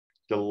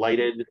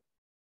Delighted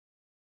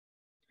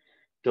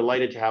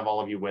to have all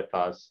of you with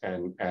us,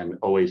 and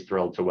always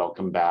thrilled to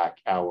welcome back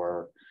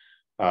our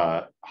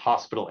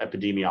hospital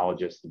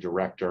epidemiologist, the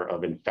director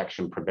of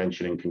infection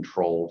prevention and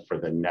control for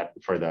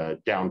the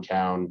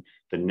downtown,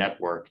 the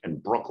network,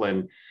 and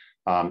Brooklyn,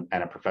 and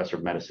a professor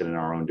of medicine in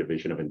our own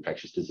division of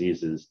infectious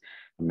diseases,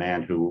 a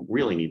man who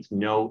really needs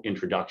no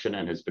introduction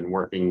and has been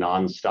working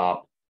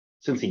nonstop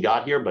since he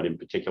got here, but in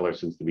particular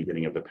since the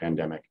beginning of the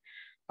pandemic.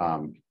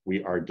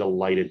 We are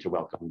delighted to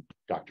welcome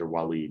Dr.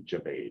 Waleed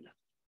Javaid.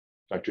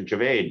 Dr.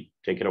 Javaid,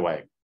 take it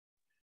away.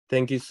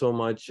 Thank you so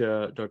much,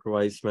 Dr.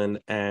 Weissman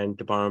and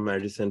Department of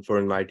Medicine for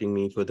inviting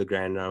me for the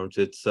Grand Rounds.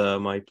 It's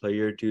my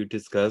pleasure to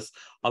discuss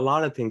a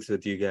lot of things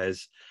with you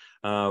guys.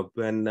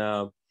 When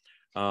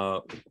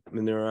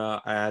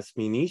Minera asked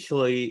me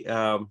initially,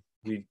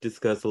 we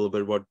discussed a little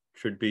bit what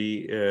should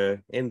be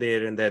in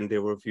there, and then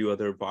there were a few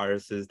other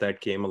viruses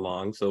that came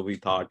along. So we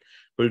thought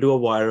we'll do a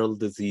viral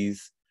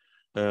disease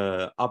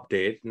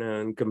update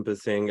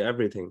encompassing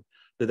everything.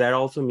 So that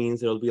also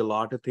means there'll be a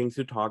lot of things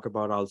to talk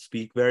about. I'll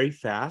speak very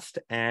fast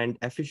and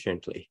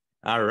efficiently.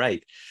 All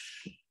right.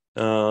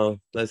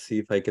 Let's see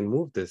if I can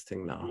move this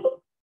thing now.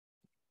 All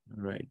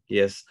right.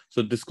 Yes.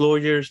 So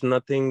disclosures,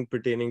 nothing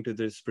pertaining to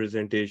this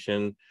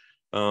presentation.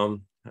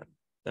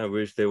 I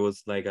wish there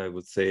was, like, I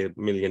would say $1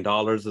 million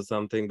or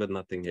something, but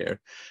nothing here.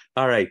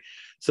 All right.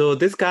 So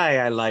this guy,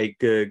 I like,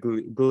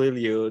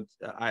 Galileo.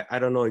 I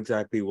don't know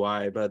exactly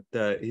why, but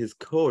his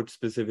quote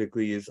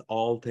specifically is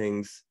all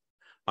things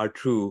are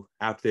true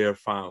after they are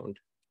found.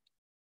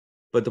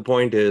 But the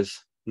point is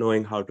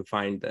knowing how to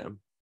find them.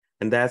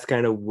 And that's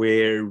kind of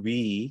where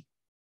we,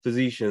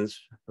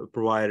 physicians,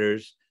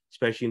 providers,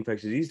 especially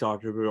infectious disease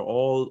doctors, where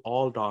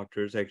all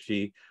doctors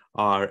actually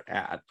are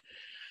at.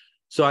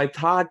 So I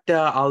thought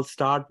I'll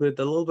start with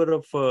a little bit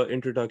of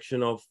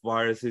introduction of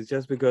viruses,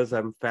 just because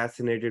I'm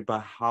fascinated by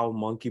how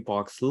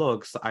monkeypox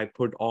looks. I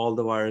put all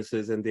the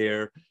viruses in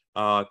their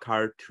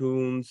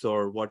cartoons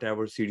or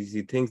whatever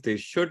CDC thinks they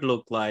should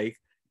look like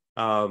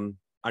under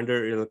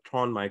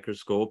electron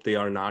microscope. They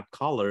are not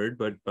colored,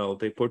 but well,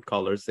 they put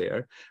colors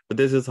there. But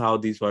this is how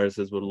these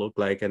viruses will look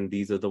like, and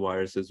these are the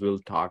viruses we'll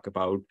talk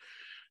about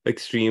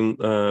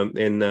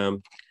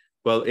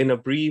in a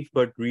brief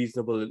but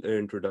reasonable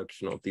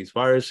introduction of these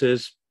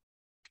viruses.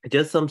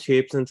 Just some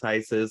shapes and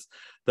sizes.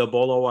 The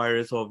Ebola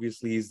virus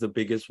obviously is the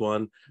biggest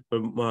one.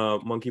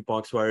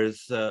 Monkeypox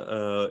virus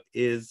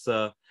is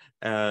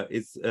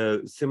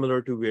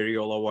similar to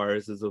variola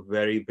virus. Is a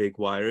very big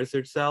virus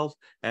itself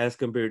as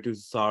compared to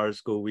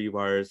SARS-CoV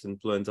virus,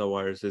 influenza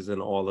viruses,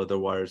 and all other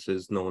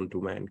viruses known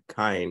to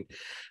mankind.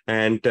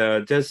 And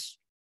just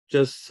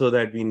so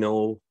that we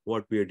know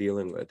what we are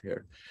dealing with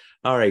here.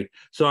 All right,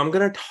 so I'm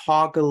going to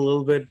talk a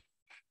little bit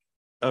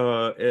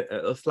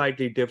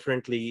slightly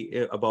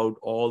differently about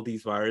all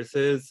these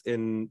viruses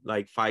in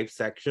like 5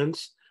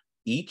 sections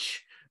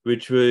each,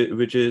 which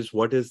is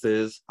what is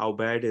this, how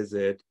bad is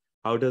it,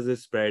 how does it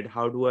spread,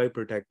 how do I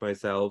protect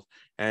myself,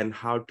 and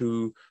how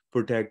to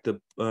protect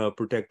the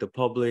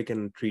public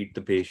and treat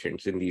the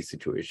patients in these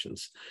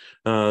situations.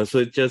 So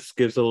it just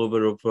gives a little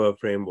bit of a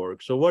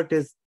framework. So what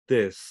is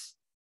this?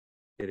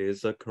 It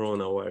is a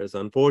coronavirus.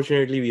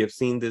 Unfortunately, we have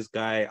seen this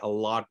guy a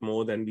lot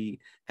more than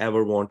we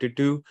ever wanted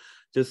to.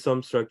 Just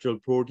some structural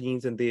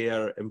proteins, and they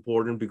are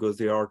important because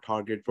they are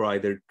target for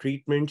either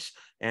treatments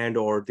and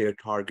or they're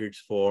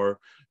targets for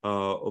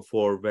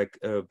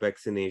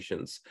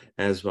vaccinations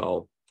as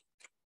well.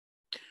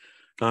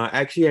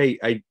 Actually,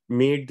 I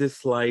made this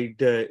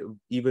slide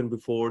even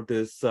before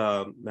this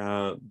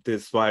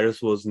this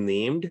virus was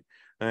named.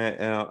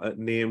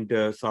 Named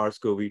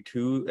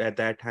SARS-CoV-2. At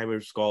that time, it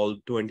was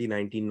called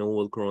 2019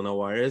 novel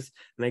coronavirus,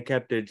 and I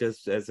kept it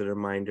just as a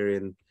reminder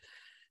in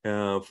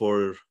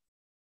for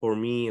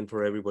me and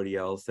for everybody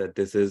else that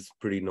this is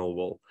pretty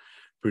novel,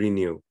 pretty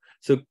new.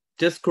 So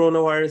just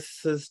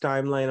coronavirus's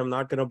timeline, I'm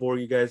not going to bore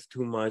you guys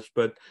too much,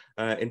 but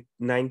in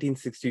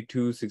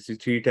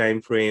 1962-63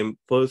 timeframe,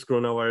 first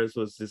coronavirus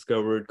was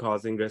discovered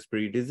causing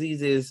respiratory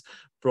diseases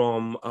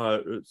from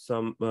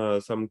some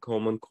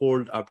common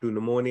cold up to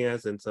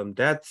pneumonias and some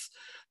deaths.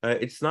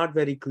 It's not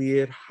very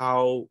clear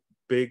how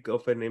big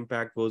of an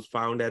impact was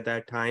found at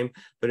that time,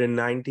 but in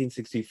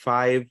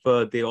 1965,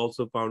 they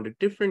also found a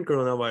different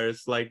coronavirus,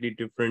 slightly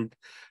different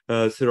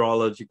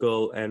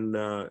serological and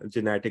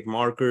genetic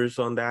markers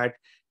on that.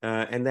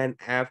 And then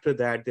after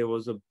that, there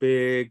was a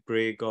big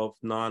break of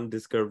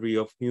non-discovery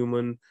of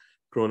human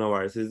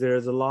coronaviruses.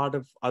 There's a lot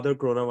of other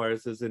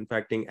coronaviruses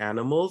infecting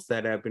animals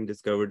that have been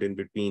discovered in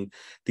between.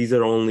 These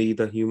are only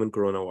the human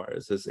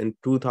coronaviruses. In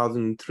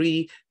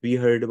 2003, we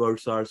heard about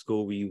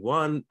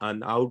SARS-CoV-1,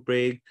 an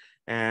outbreak,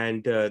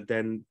 and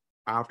then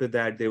after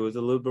that, there was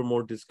a little bit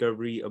more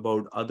discovery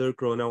about other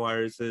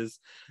coronaviruses,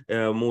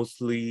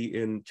 mostly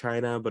in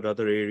China, but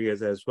other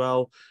areas as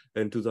well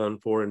in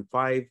 2004 and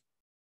 5.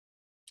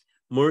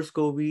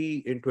 MERS-CoV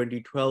in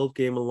 2012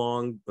 came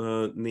along,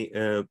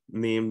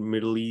 named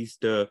Middle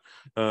East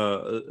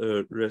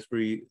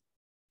respiratory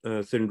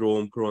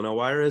syndrome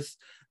coronavirus,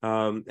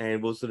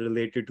 and was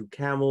related to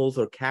camels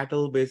or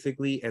cattle,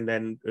 basically, and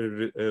then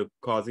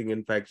causing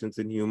infections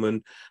in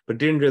human, but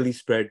didn't really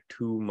spread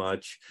too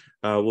much.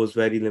 Was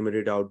very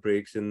limited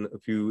outbreaks in a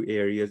few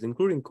areas,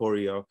 including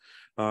Korea.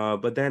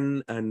 But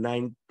then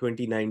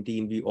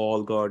 2019, we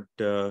all got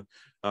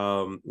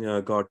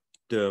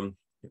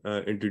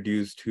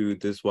introduced to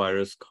this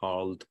virus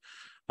called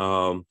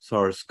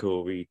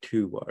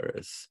SARS-CoV-2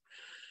 virus.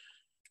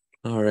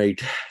 All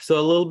right, so a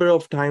little bit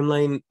of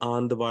timeline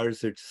on the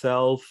virus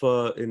itself.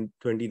 In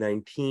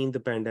 2019, the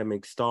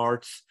pandemic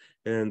starts,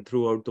 and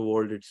throughout the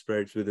world, it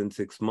spreads within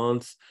 6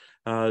 months.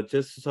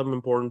 Just some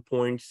important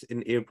points.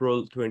 In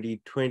April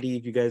 2020,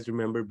 if you guys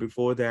remember,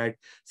 before that,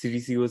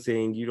 CDC was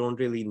saying you don't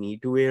really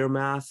need to wear a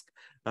mask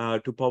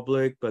to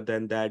public, but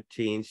then that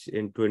changed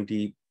in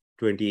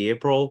 2020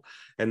 April.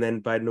 And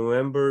then by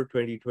November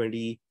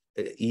 2020,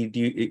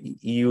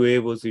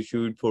 EUA was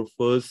issued for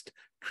first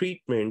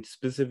treatment,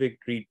 specific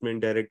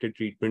treatment, directed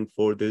treatment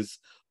for this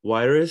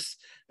virus.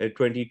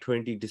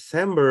 2020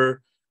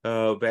 December,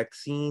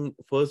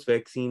 first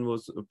vaccine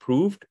was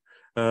approved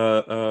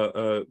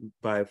by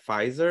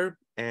Pfizer,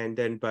 and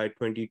then by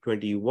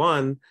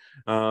 2021,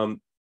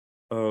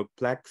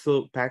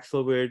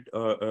 Paxlovid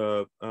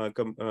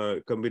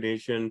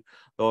combination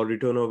or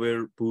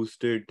ritonavir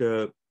boosted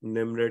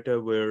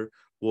Nimretavir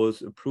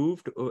was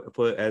approved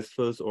as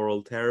first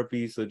oral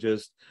therapy. So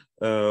just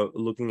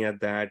looking at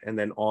that, and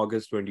then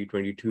August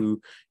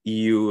 2022,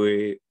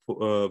 EUA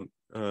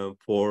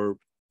for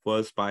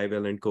first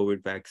bivalent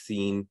COVID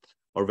vaccine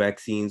or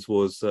vaccines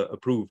was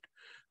approved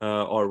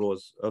or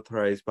was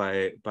authorized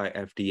by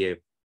FDA.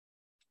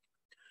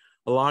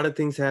 A lot of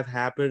things have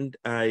happened.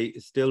 I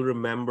still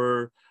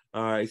remember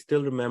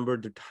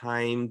the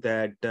time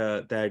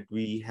that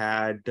we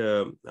had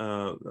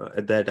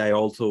that I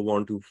also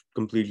want to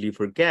completely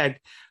forget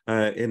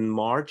in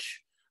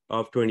March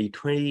of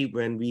 2020,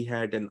 when we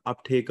had an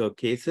uptake of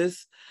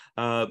cases.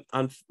 There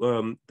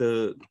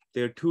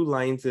are two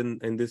lines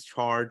in this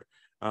chart.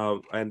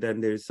 And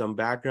then there's some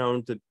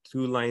background. The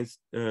two lines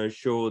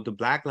show the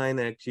black line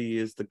actually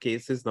is the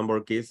cases, number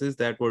of cases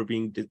that were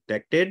being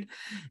detected.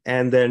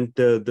 And then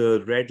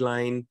the red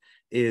line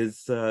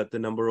is the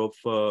number of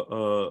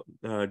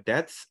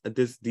deaths.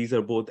 These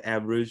are both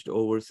averaged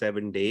over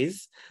 7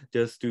 days,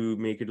 just to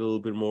make it a little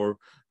bit more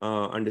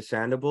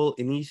understandable.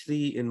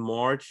 Initially in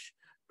March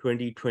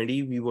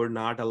 2020, we were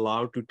not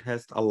allowed to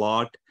test a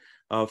lot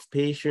of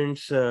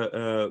patients,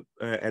 and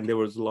there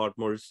was a lot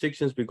more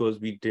restrictions because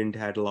we didn't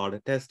had a lot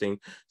of testing.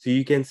 So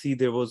you can see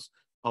there was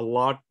a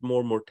lot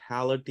more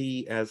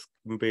mortality as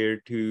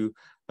compared to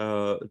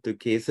the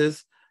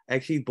cases.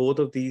 Actually, both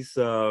of these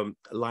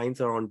lines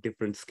are on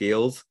different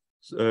scales.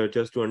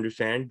 Just to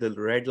understand, the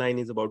red line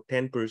is about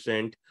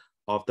 10%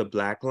 of the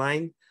black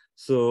line.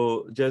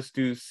 So just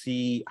to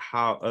see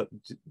how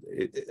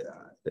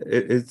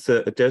it's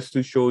just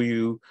to show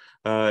you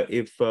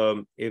if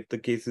the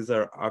cases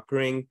are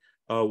occurring,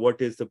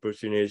 what is the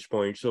percentage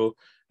point. So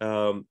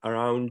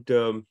around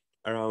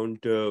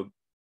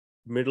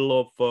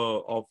middle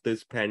of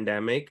this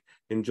pandemic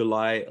in June,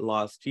 July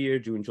last year,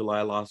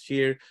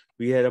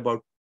 we had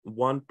about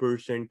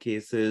 1%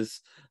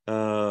 cases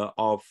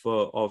of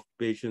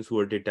patients who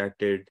were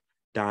detected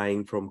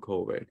dying from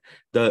COVID.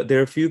 There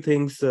are a few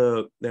things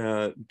to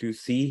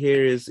see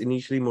here. Is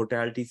initially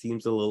mortality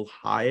seems a little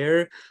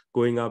higher,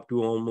 going up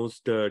to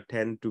almost 10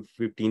 to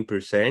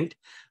 15%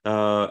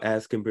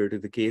 as compared to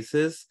the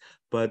cases.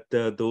 But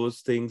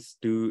those things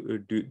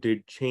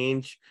did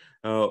change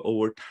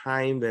over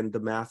time when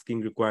the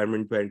masking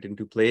requirement went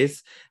into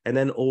place. And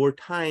then over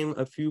time,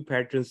 a few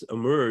patterns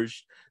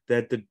emerged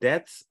that the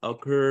deaths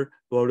occur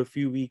about a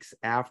few weeks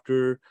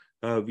after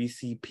we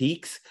see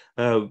peaks.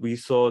 We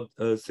saw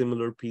a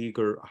similar peak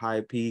or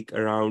high peak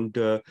around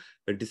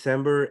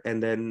December,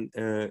 and then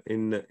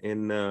in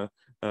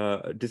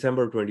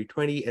December of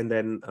 2020, and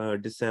then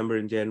December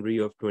and January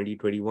of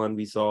 2021,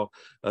 we saw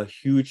a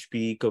huge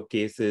peak of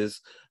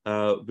cases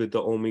with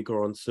the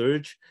Omicron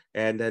surge,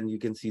 and then you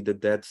can see the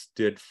deaths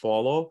did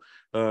follow.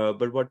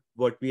 But what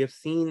we have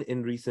seen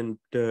in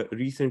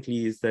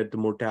recently is that the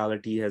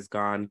mortality has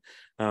gone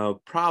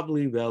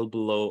probably well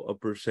below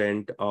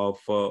 1% of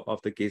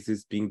the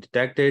cases being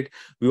detected.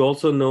 We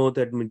also know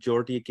that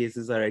majority of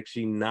cases are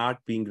actually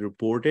not being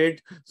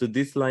reported. So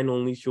this line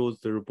only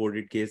shows the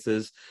reported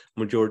cases.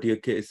 Majority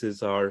of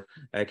cases are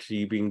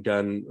actually being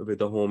done with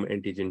the home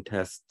antigen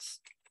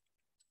tests.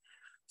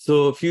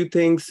 So a few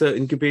things,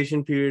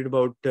 incubation period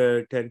about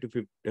 5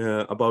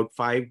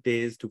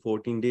 days to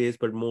 14 days,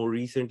 but more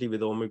recently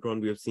with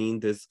Omicron, we have seen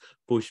this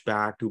push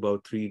back to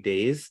about 3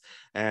 days.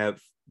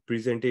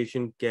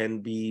 Presentation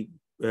can be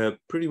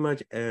pretty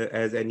much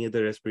as any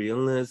other respiratory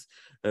illness,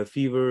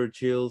 fever,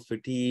 chills,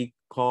 fatigue,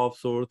 cough,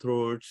 sore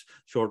throats,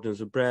 shortness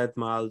of breath,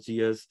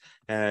 myalgias,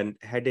 and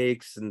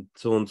headaches, and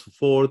so on and so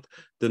forth.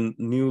 The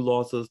new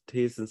loss of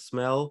taste and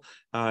smell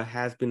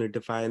has been a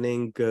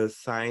defining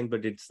sign,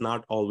 but it's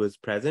not always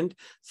present.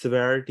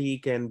 Severity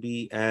can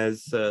be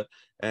as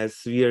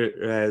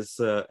severe as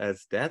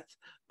death,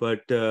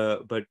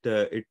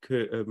 it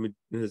could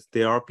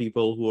there are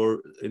people who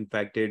are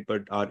infected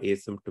but are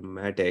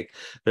asymptomatic.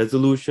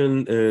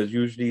 Resolution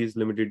usually is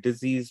limited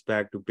disease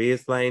back to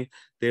baseline.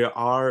 There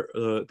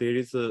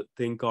is a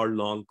thing called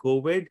long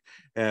COVID,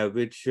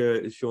 which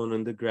is shown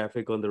on the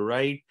graphic on the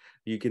right.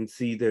 You can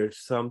see there's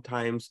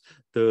sometimes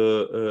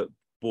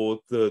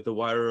both the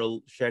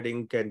viral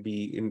shedding can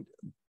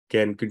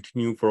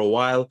continue for a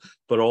while,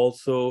 but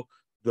also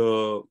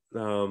the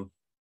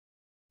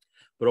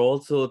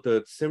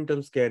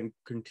symptoms can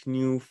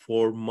continue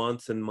for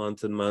months and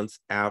months and months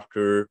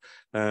after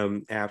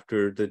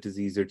the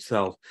disease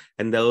itself.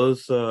 And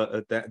those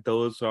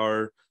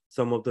are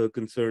some of the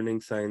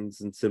concerning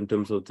signs and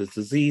symptoms of this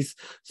disease.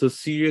 So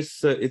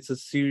it's a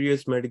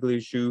serious medical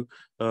issue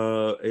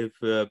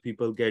if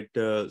people get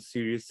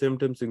serious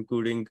symptoms,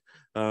 including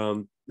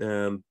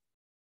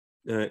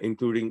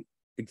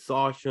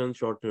exhaustion,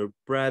 shortness of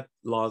breath,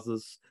 loss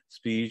of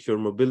speech or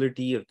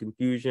mobility, or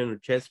confusion or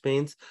chest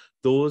pains.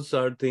 Those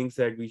are things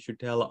that we should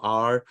tell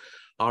our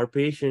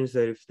patients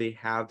that if they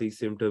have these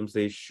symptoms,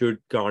 they should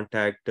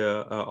contact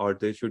or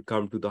they should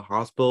come to the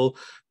hospital.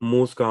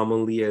 Most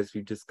commonly, as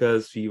we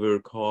discussed, fever,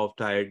 cough,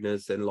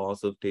 tiredness, and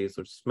loss of taste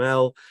or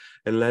smell.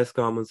 And less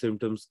common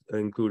symptoms,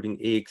 including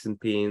aches and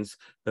pains,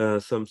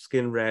 some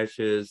skin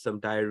rashes, some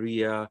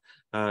diarrhea,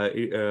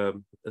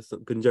 some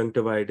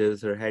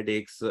conjunctivitis or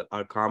headaches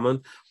are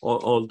common.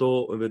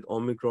 Although with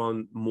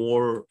Omicron,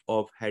 more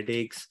of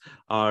headaches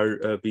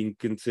are being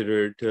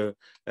considered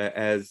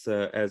as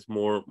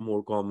more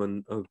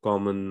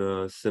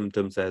common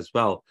symptoms as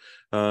well.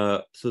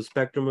 So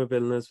spectrum of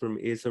illness from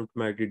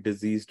asymptomatic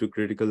disease to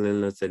critical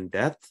illness and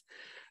death.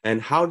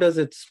 And how does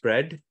it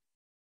spread?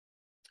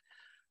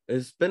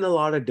 There's been a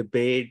lot of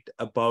debate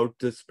about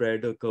the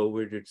spread of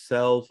COVID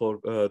itself, or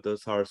the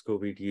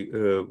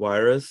SARS-CoV-2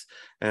 virus,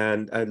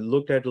 and I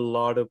looked at a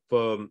lot of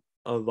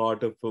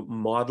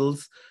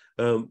models.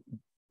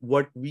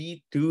 What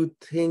we do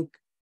think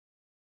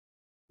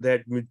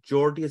that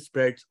majority of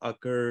spreads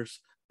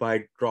occurs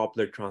by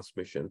droplet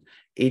transmission.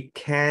 It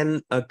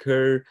can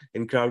occur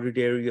in crowded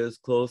areas,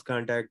 close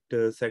contact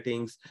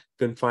settings,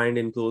 confined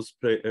in close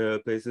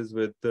places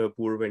with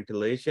poor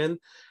ventilation.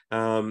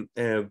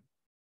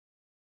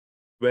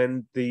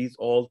 When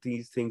all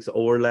these things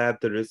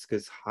overlap, the risk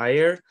is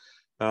higher.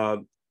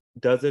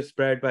 Does it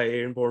spread by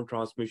airborne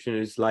transmission?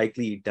 It's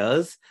likely it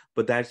does,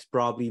 but that's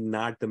probably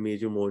not the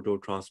major mode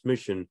of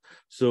transmission.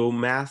 So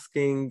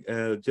masking,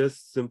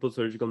 just simple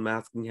surgical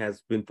masking,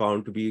 has been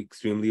found to be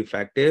extremely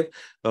effective,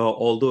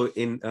 although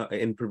in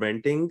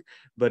preventing,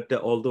 but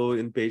although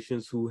in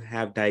patients who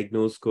have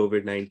diagnosed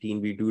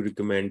COVID-19, we do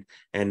recommend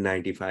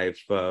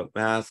N95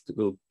 mask.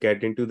 We'll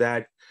get into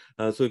that.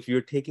 So if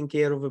you're taking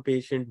care of a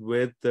patient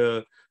with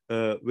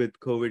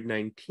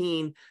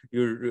COVID-19,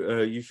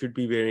 you should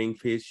be wearing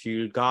face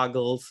shield,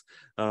 goggles,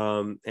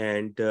 and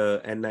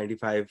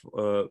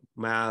N95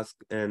 mask,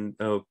 and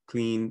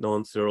clean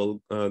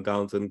non-sterile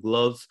gowns and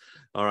gloves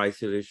or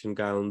isolation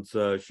gowns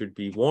should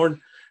be worn.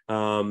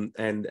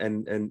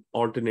 And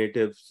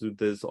alternatives to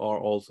this are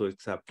also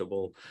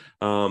acceptable.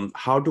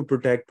 How to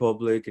protect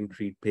public and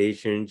treat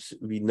patients?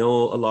 We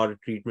know a lot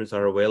of treatments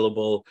are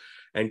available.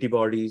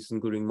 Antibodies,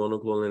 including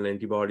monoclonal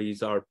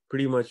antibodies, are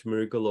pretty much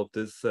miracle of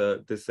this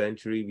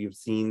century. We've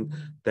seen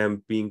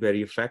them being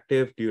very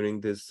effective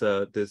during this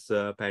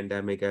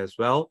pandemic as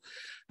well.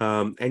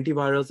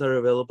 Antivirals are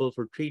available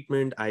for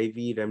treatment.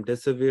 IV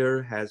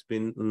remdesivir has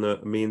been the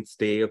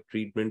mainstay of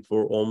treatment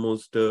for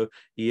almost a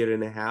year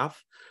and a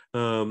half,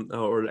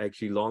 or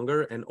actually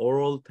longer. And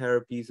oral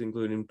therapies,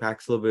 including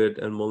Paxlovid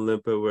and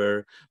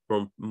Molnupiravir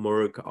from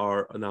Merck,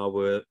 are now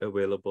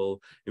available.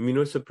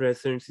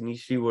 Immunosuppressants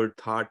initially were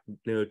thought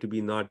to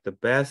be not the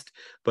best,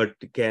 but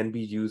can be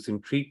used in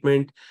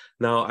treatment.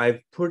 Now, I've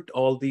put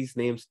all these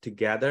names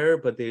together,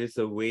 but there is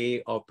a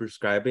way of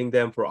prescribing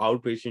them. For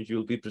outpatients,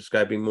 you'll be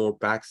prescribing more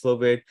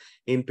Paxlovid.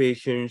 In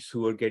patients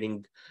who are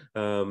getting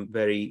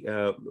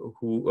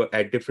who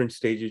at different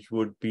stages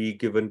would be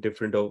given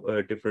different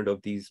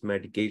of these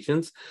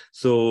medications.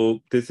 So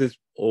this is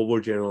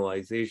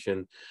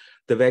overgeneralization.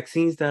 The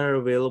vaccines that are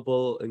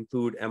available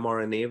include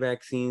mRNA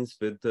vaccines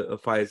with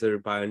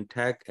Pfizer,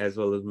 BioNTech, as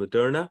well as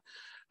Moderna.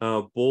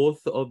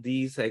 Both of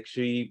these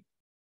actually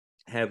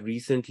have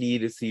recently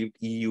received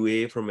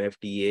EUA from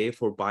FDA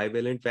for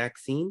bivalent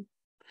vaccine,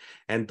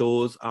 and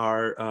those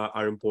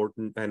are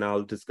important, and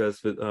I'll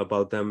discuss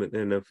about them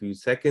in a few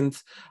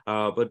seconds.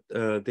 But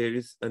there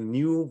is a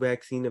new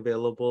vaccine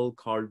available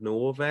called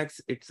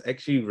Novavax. It's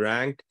actually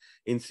ranked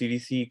in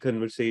CDC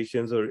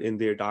conversations or in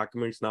their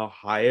documents now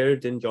higher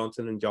than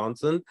Johnson &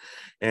 Johnson,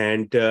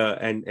 and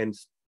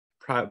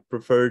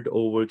preferred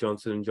over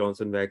Johnson &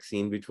 Johnson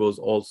vaccine, which was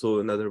also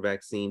another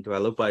vaccine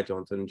developed by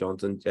Johnson &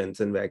 Johnson,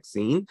 Janssen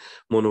vaccine.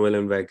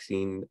 Monovalent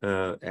vaccine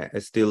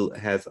still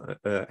has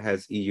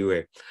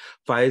EUA.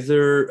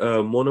 Pfizer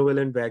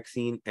monovalent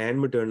vaccine and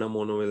Moderna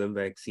monovalent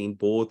vaccine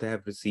both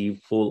have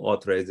received full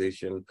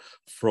authorization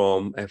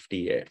from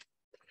FDA.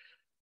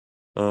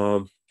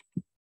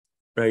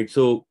 Right,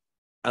 so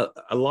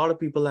a lot of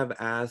people have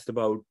asked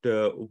about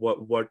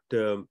what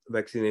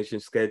vaccination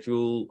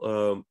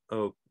schedule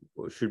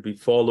should be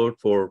followed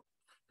for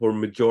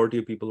majority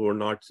of people who are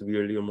not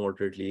severely or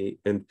moderately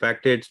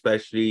infected,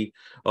 especially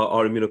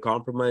or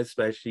immunocompromised,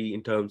 especially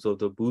in terms of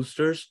the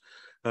boosters.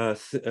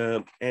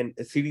 And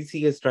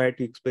CDC has tried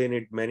to explain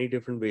it many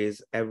different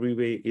ways. Every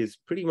way is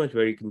pretty much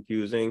very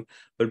confusing.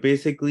 But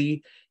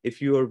basically,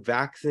 if you are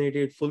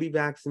vaccinated, fully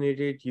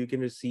vaccinated, you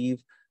can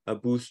receive a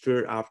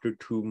booster after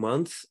 2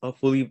 months of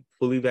fully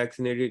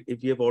vaccinated.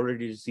 If you have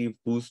already received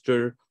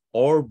booster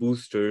or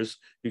boosters,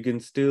 you can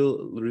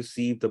still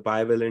receive the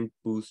bivalent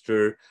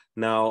booster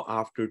now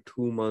after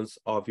 2 months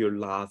of your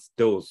last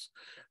dose.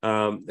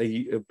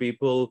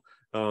 People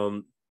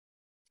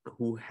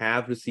who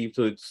have received,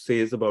 so it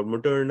says about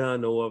Moderna,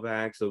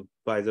 Novavax, or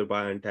Pfizer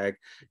BioNTech,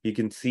 you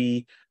can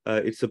see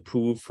it's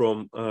approved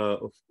from,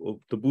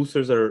 the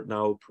boosters are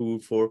now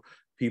approved for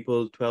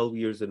people 12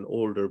 years and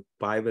older,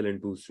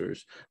 bivalent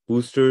boosters.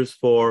 Boosters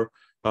for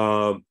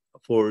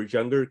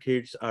younger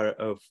kids are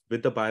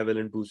with the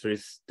bivalent booster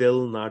is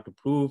still not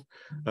approved,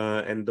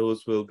 and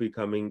those will be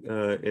coming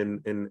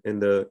in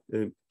the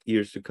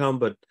years to come,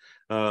 but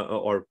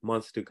or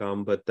months to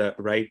come. But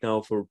right now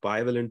for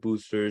bivalent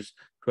boosters,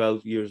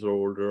 12 years or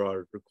older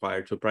are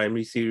required. So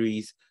primary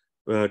series,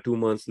 2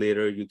 months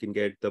later, you can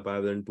get the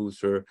bivalent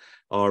booster,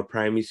 or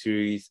primary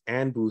series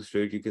and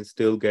booster, you can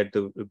still get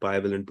the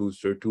bivalent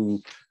booster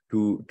 2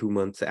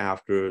 months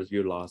after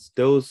your last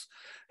dose.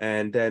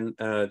 And then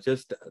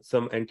just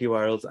some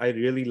antivirals. I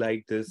really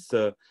like this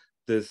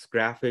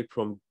graphic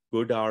from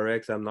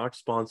GoodRx. I'm not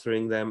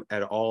sponsoring them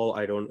at all.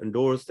 I don't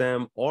endorse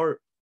them or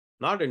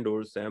not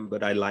endorse them,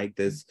 but I like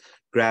this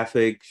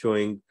graphic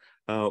showing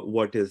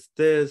what is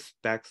this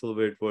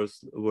Paxlovid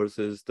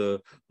versus the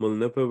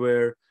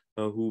Molnupiravir,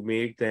 who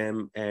made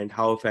them, and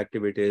how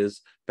effective it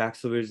is.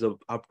 Paxlovid is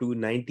up to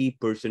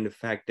 90%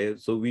 effective,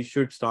 so we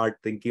should start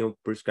thinking of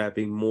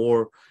prescribing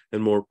more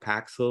and more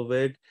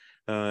Paxlovid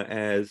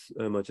as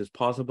much as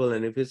possible.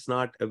 And if it's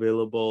not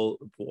available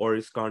or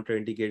is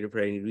contraindicated for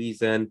any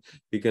reason,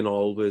 we can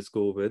always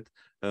go with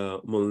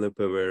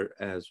Molnupiravir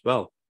as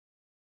well.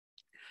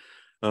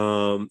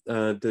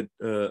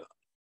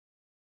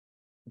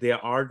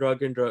 There are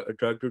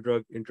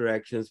drug-to-drug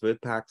interactions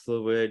with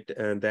Paxlovid,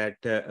 and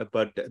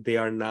but they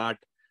are not.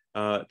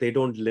 They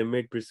don't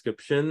limit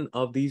prescription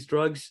of these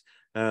drugs,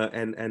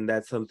 and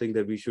that's something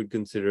that we should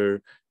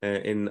consider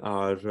in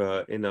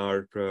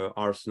our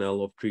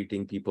arsenal of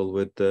treating people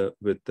with the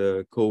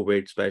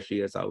COVID,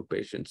 especially as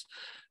outpatients.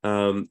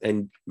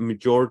 And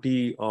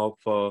majority of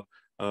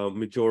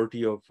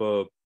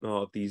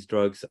these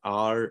drugs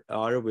are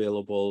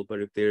available,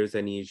 but if there's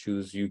any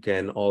issues, you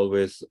can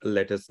always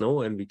let us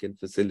know and we can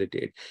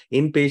facilitate.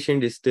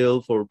 Inpatient is still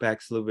for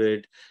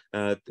Paxlovid.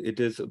 It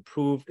is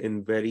approved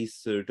in very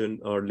certain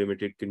or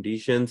limited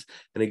conditions,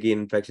 and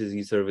again, infectious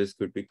disease service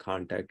could be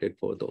contacted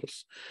for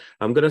those.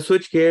 I'm going to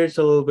switch gears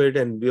a little bit,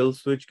 and we'll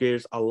switch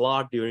gears a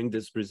lot during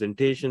this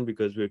presentation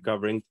because we're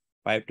covering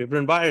 5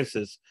 different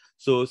viruses.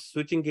 So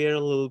switching gear a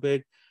little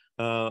bit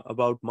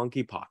about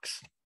monkeypox.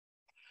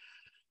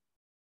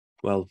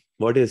 Well,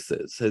 what is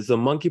this? As a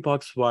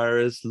monkeypox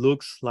virus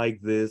looks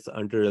like this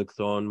under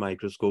electron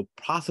microscope.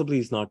 Possibly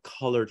it's not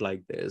colored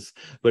like this,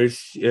 but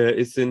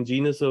it's in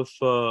genus of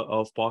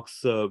pox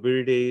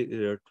viridae.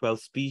 There are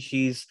 12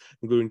 species,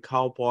 including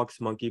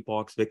cowpox,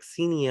 monkeypox,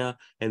 vaccinia,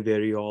 and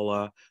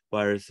variola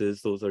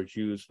viruses. Those are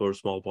used for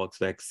smallpox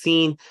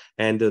vaccine.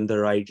 And on the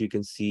right, you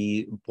can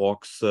see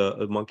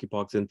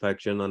monkeypox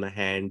infection on a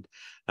hand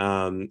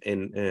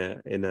in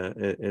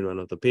one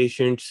of the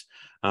patients.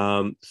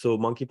 So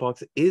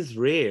monkeypox is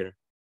rare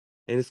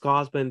and is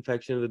caused by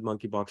infection with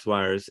monkeypox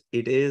virus.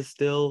 It is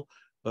still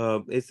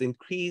it's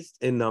increased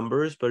in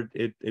numbers, but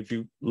if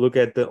you look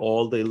at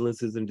all the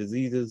illnesses and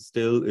diseases,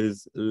 still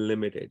is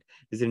limited.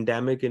 It's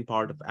endemic in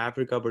part of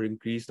Africa, but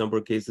increased number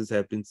of cases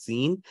have been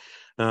seen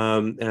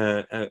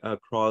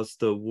across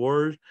the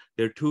world.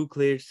 There are 2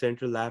 clades,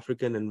 Central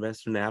African and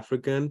Western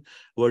African.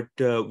 What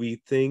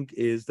we think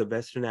is the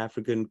Western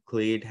African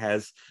clade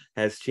has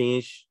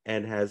changed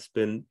and has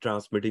been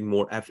transmitting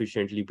more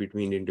efficiently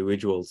between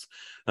individuals.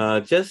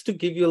 Just to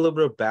give you a little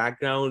bit of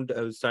background,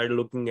 I started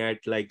looking at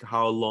like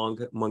how long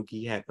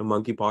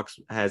monkeypox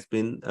has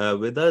been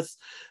with us.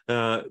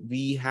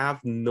 We have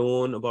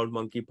known about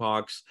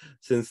monkeypox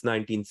since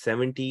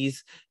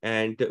 1970s,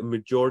 and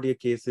majority of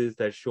cases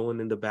that's shown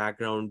in the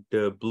background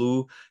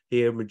blue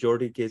here,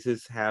 majority of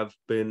cases have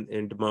been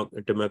in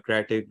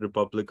Democratic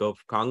Republic of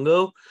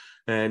Congo,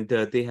 and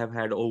they have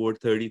had over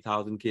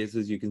 30,000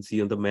 cases. You can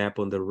see on the map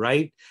on the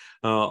right.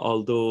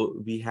 Although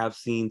we have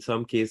seen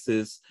some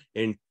cases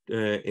in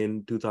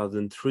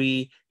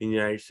 2003 in the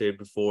United States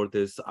before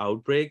this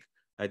outbreak.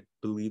 I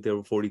believe there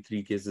were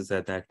 43 cases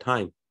at that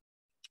time.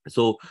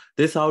 So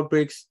this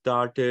outbreak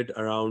started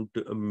around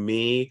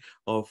May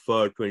of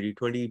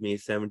 2020, May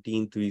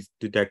 17th, we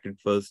detected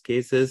first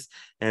cases,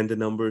 and the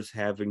numbers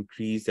have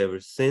increased ever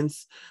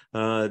since.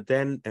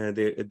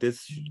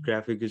 This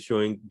graphic is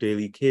showing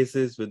daily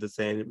cases with the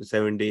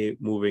 7-day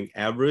moving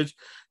average.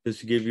 Just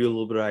to give you a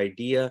little bit of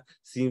idea,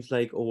 seems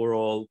like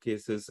overall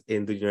cases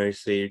in the United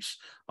States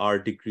are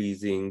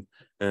decreasing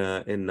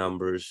in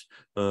numbers.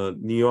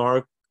 New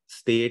York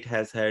State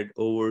has had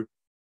over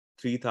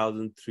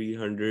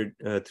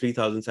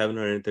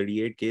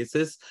 3,738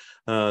 cases,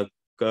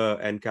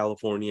 and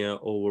California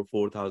over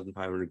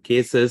 4,500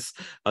 cases.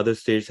 Other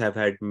states have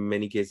had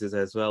many cases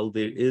as well.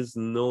 There is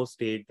no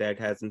state that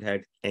hasn't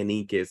had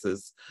any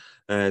cases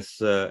as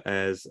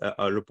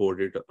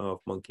reported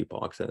of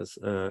monkeypox.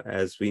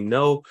 As we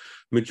know,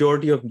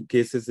 majority of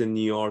cases in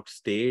New York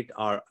State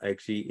are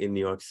actually in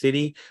New York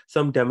City.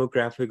 Some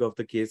demographic of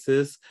the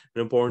cases.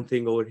 An important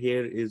thing over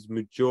here is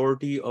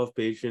majority of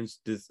patients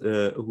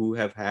who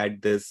have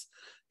had this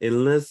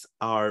illness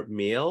are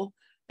male,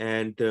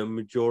 and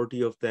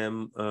majority of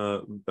them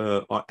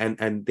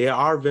and there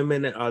are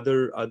women and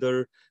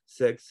other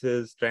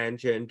sexes,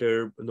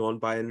 transgender,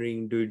 non-binary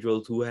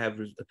individuals who have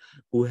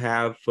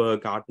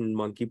gotten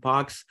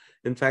monkeypox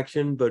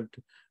infection, but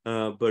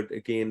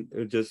again,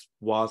 just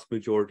vast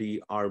majority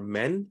are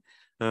men.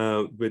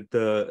 With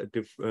the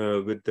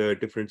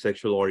different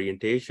sexual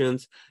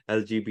orientations,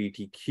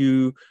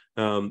 LGBTQ,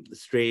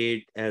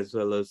 straight, as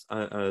well as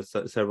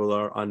several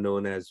are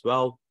unknown as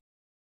well.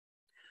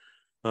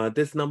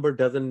 This number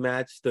doesn't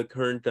match the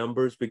current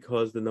numbers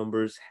because the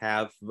numbers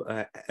have,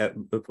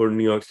 for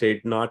New York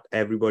State, not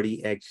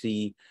everybody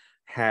actually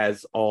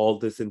has all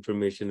this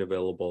information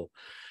available.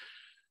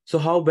 So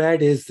how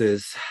bad is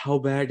this? How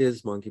bad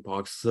is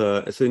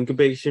monkeypox? So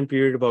incubation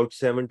period about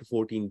 7 to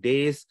 14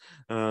 days,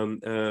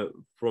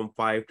 from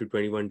 5 to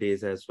 21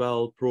 days as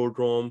well.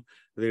 Prodrome,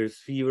 there's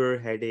fever,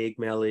 headache,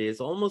 malaise,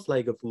 almost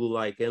like a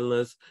flu-like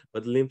illness,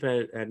 but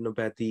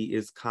lymphadenopathy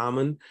is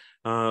common.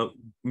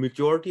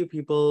 Majority of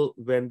people,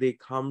 when they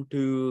come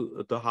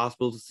to the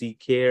hospital to seek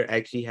care,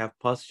 actually have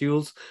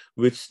pustules,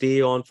 which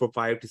stay on for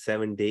 5 to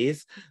 7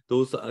 days.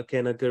 Those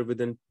can occur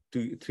within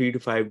 3 to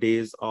 5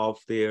 days of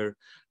their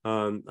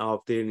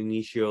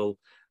initial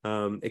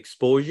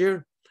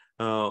exposure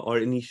or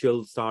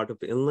initial start of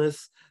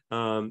illness.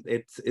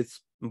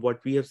 It's what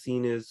we have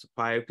seen is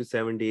 5 to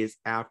 7 days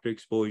after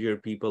exposure,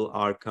 people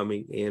are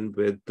coming in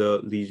with the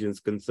lesions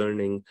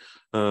concerning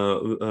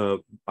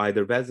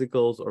either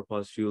vesicles or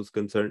pustules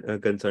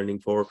concerning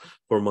for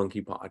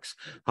monkeypox.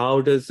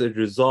 How does it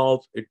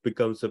resolve? It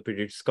becomes a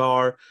pitted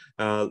scar,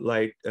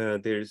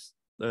 there's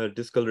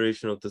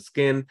discoloration of the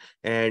skin,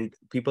 and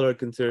people are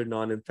considered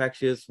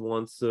non-infectious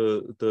once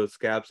the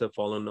scabs have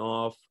fallen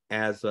off,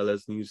 as well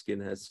as new skin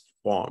has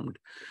formed.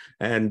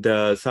 And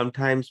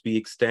sometimes we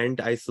extend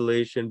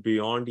isolation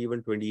beyond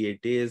even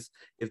 28 days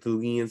if the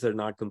lesions are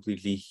not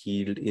completely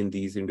healed in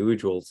these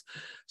individuals.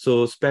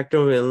 So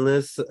spectrum of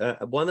illness,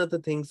 one of the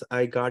things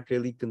I got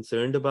really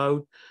concerned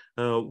about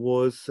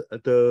was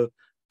the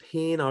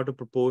pain out of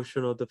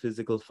proportion of the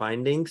physical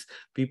findings.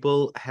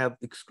 People have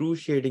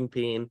excruciating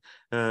pain.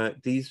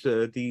 These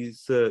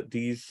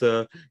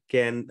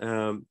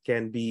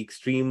can be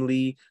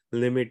extremely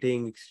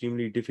limiting,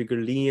 extremely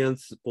difficult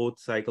lesions, both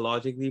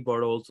psychologically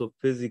but also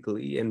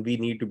physically. And we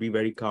need to be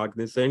very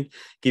cognizant.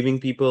 Giving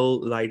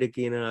people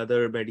lidocaine and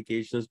other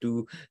medications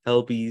to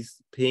help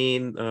ease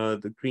pain,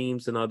 the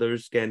creams and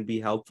others can be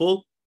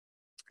helpful.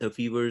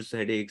 Fevers,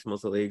 headaches,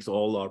 muscle aches,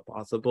 all are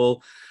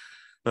possible.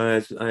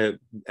 As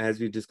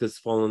we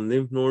discussed, fallen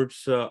lymph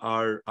nodes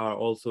are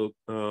also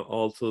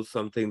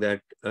something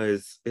that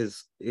is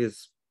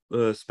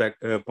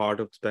part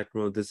of the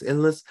spectrum of this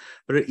illness.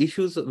 But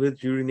issues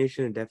with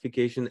urination and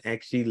defecation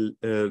actually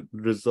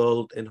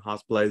result in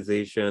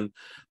hospitalization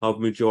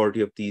of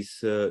majority of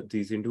these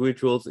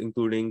individuals,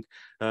 including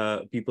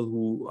people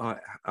who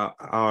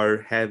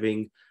are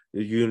having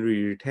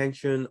urinary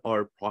retention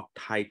or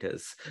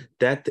proctitis.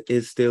 That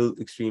is still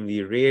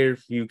extremely rare.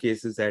 Few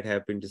cases that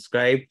have been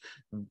described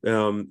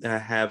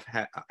have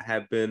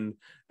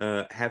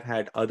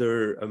had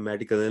other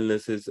medical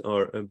illnesses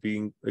or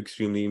being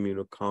extremely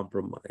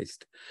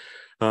immunocompromised.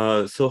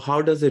 So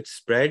how does it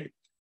spread?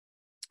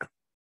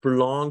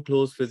 Prolonged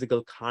close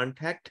physical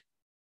contact.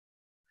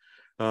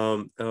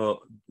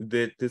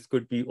 This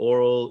could be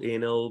oral,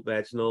 anal,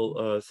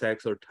 vaginal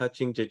sex, or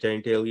touching the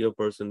genitalia of a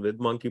person with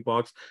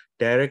monkeypox.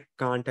 Direct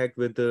contact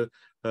with the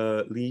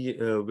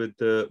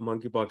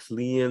monkeypox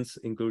lesions,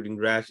 including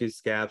rashes,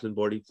 scabs, and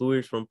body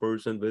fluids from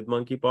person with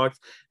monkeypox,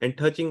 and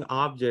touching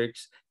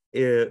objects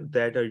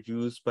that are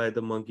used by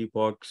the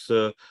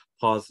monkeypox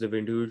positive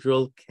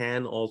individual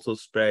can also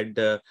spread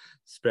the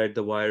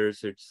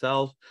virus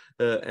itself.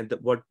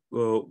 What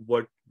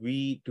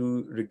we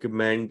do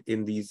recommend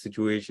in these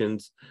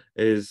situations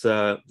is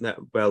the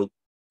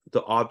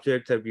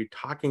objects that we're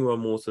talking about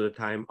most of the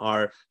time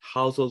are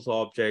household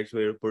objects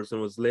where a person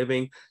was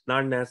living,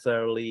 not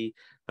necessarily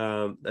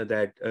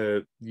that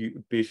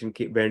patient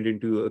went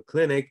into a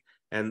clinic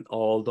and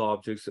all the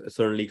objects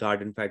certainly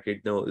got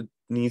infected. No, it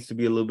needs to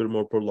be a little bit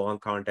more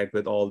prolonged contact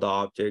with all the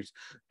objects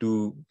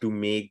to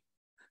make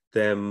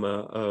them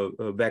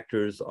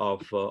vectors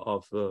of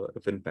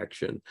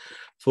infection.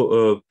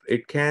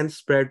 It can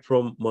spread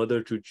from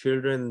mother to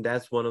children.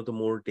 That's one of the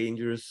more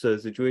dangerous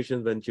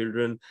situations. When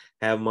children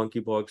have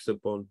monkeypox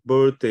upon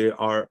birth, there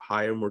are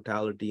higher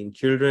mortality in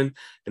children.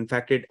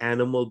 Infected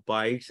animal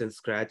bites and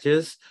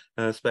scratches,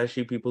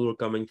 especially people who are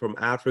coming from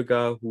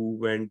Africa who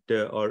went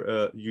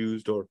or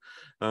used or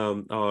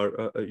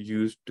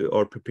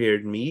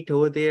prepared meat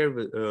over there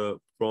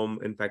from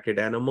infected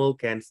animal,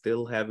 can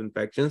still have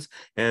infections.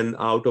 And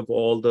out of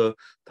all the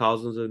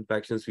thousands of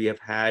infections we have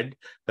had,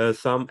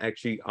 some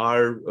actually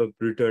are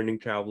returning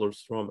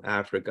travelers from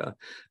Africa.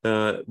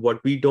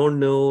 What we don't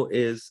know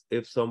is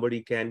if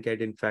somebody can get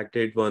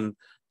infected when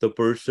the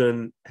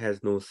person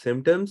has no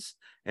symptoms,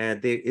 and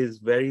there is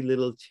very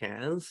little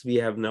chance. We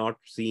have not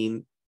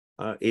seen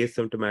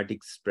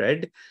asymptomatic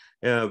spread.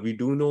 We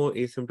do know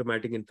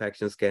asymptomatic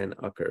infections can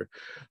occur.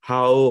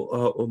 How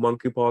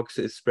monkeypox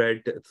is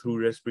spread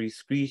through respiratory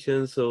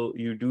secretions. So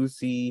you do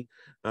see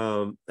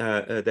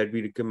that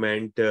we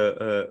recommend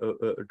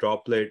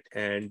droplet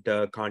and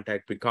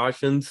contact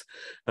precautions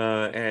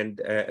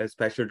and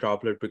special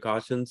droplet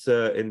precautions.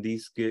 In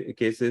these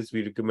cases,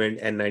 we recommend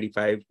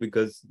N95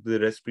 because the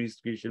respiratory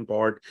secretion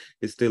part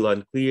is still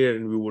unclear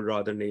and we would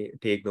rather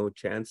take no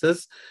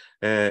chances.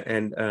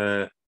 And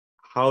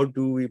how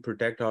do we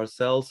protect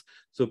ourselves?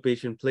 So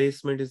patient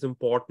placement is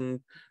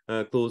important.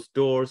 Closed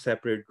door,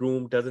 separate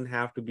room. Doesn't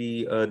have to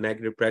be a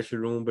negative pressure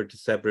room, but a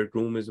separate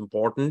room is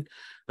important.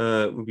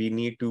 We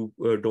need to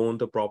don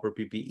the proper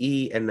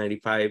PPE,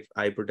 N95,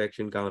 eye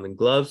protection, gown, and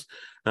gloves.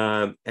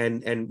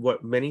 And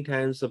what many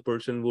times a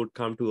person would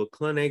come to a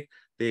clinic,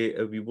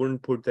 we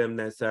wouldn't put them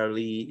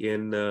necessarily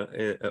in,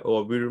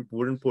 or we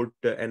wouldn't put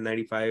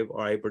N95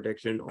 or eye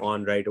protection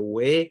on right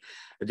away,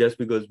 just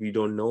because we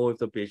don't know if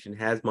the patient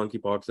has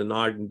monkeypox or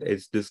not.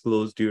 It's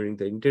disclosed during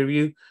the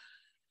interview.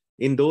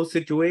 In those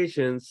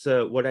situations,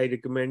 what I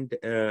recommend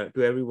to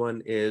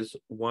everyone is,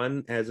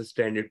 one, as a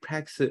standard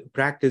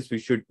practice, we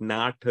should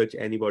not touch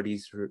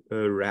anybody's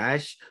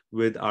rash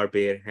with our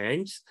bare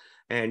hands.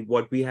 And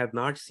what we have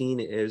not seen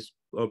is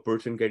a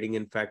person getting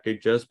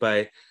infected just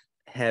by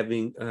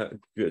answering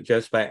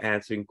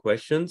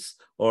questions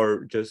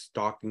or just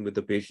talking with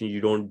the patient.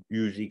 You don't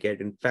usually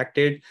get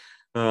infected.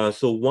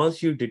 So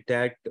once you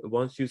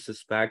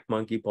suspect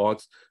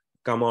monkeypox,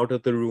 come out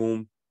of the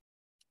room,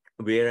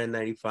 wear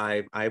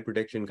N95, eye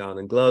protection, gown,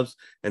 and gloves,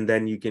 and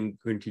then you can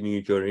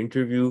continue your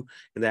interview.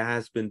 And that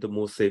has been the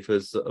most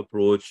safest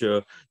approach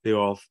There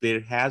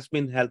has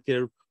been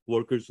healthcare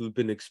workers who've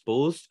been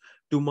exposed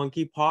to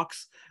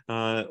monkeypox.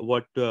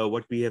 What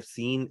we have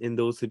seen in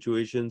those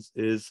situations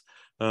is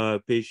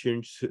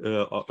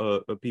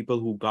people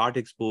who got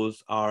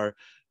exposed are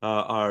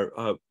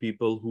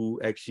people who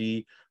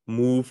actually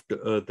moved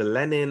the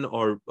linen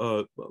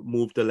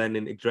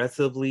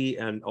aggressively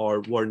and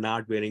or were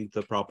not wearing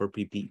the proper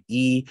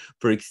PPE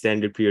for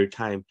extended period of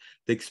time.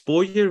 The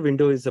exposure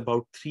window is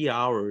about 3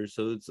 hours,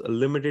 so it's a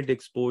limited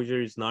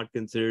exposure. Is not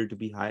considered to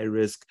be high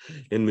risk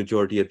in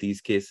majority of these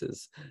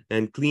cases.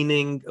 And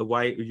cleaning,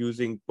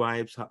 using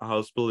wipes,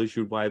 hospital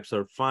issued wipes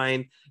are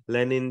fine.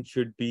 Linen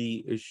should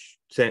be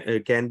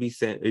can be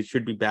sent. It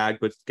should be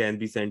bagged, but can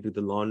be sent to the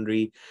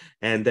laundry.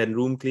 And then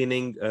room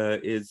cleaning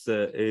is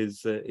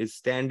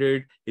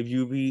standard. If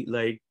UV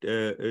light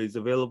is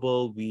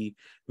available, we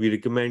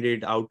recommend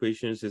it.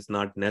 Outpatients is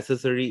not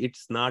necessary.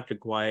 It's not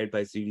required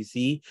by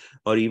CDC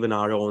or even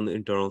our own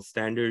internal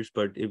standards.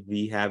 But if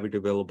we have it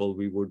available,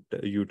 we would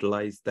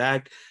utilize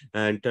that.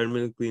 And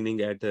terminal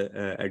cleaning at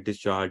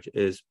discharge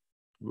is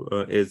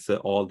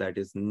all that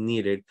is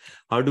needed.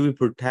 How do we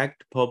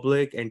protect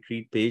public and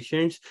treat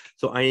patients?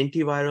 So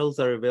antivirals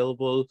are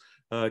available.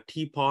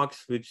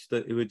 TPOX, which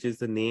is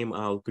the name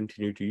I'll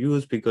continue to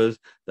use because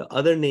the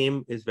other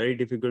name is very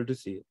difficult to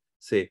say.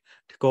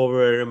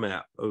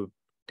 Tecovirimat.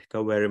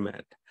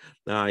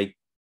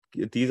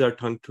 These are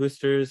tongue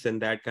twisters,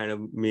 and that kind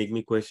of make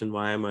me question,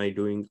 why am I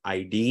doing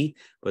ID?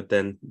 But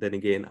then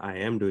again, I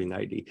am doing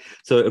ID.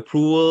 So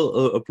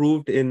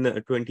approved in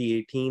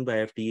 2018 by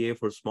FDA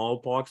for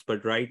smallpox,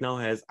 but right now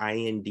has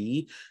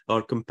IND,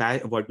 or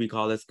what we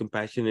call as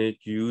compassionate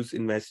use,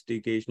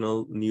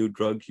 investigational new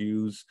drug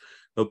use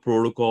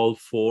protocol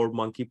for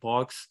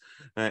monkeypox,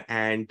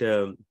 and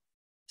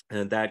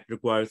that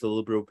requires a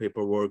little bit of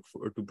paperwork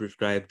to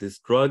prescribe this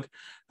drug.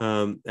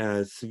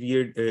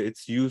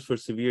 It's used for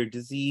severe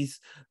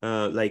disease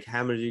like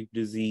hemorrhagic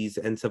disease,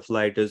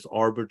 encephalitis,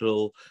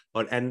 orbital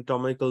or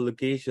anatomical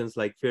locations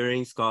like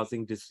pharynx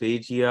causing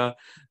dysphagia.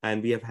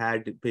 And we have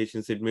had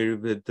patients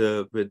admitted with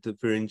the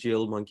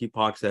pharyngeal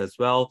monkeypox as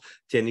well.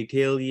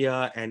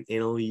 Genitalia and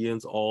anal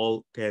lesions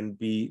all can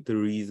be the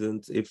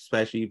reasons,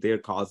 especially if they're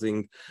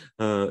causing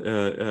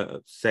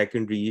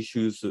secondary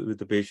issues with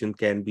the patient,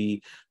 can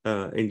be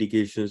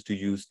indications to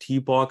use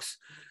TPOX.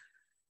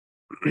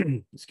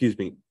 excuse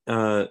me,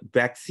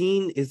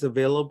 vaccine is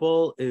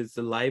available, is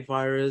a live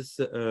virus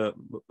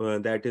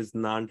that is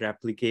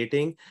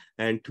non-replicating,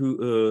 and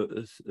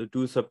two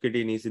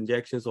subcutaneous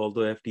injections,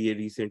 although FDA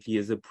recently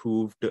has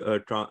approved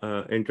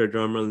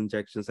intradermal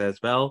injections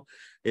as well.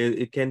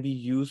 It can be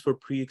used for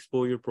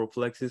pre-exposure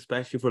prophylaxis,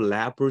 especially for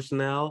lab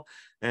personnel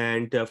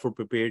and for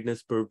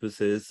preparedness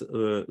purposes.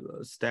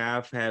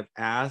 Staff have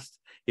asked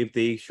if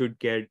they should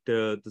get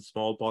the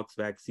smallpox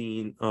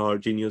vaccine or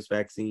Jynneos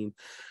vaccine.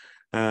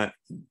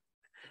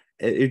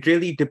 It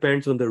really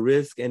depends on the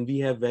risk, and we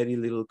have very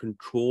little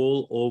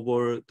control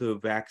over the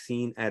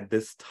vaccine at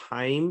this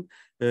time.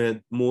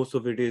 Most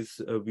of it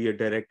is we are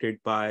directed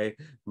by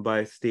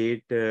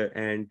state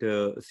and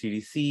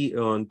CDC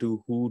on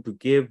to who to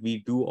give. We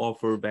do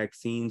offer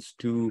vaccines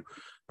to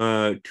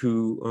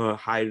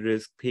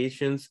high-risk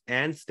patients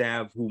and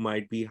staff who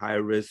might be high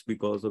risk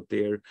because of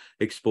their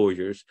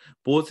exposures.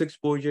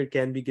 Post-exposure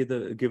can be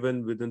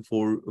given within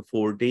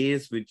four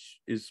days,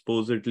 which is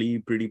supposedly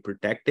pretty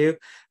protective.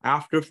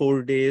 After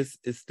 4 days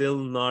is still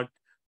not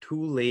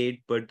too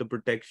late, but the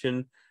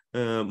protection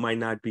might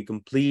not be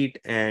complete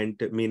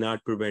and may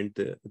not prevent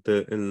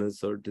the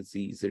illness or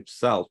disease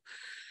itself.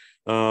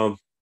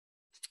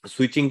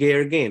 Switching gear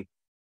again,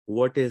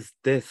 what is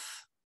this?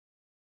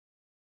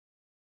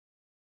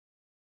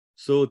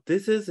 So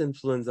this is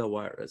influenza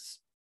virus.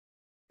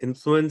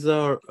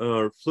 Influenza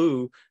or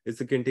flu is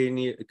a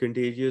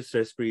contagious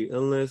respiratory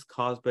illness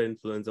caused by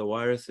influenza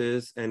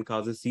viruses and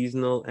causes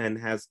seasonal and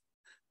has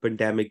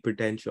pandemic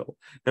potential.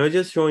 Now,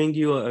 just showing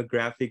you a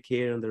graphic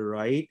here on the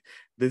right.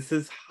 This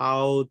is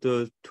how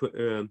the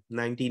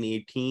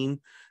 1918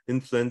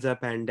 influenza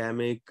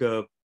pandemic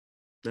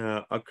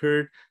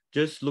occurred.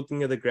 Just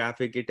looking at the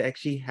graphic, it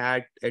actually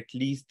had at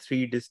least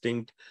 3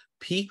 distinct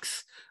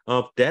peaks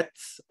of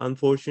deaths,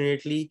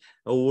 unfortunately,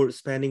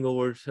 spanning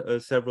over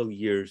several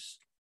years.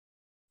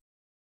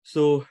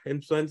 So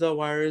influenza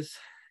virus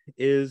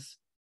is,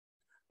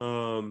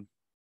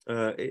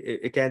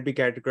 it can be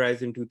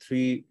categorized into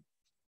 3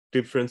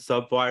 different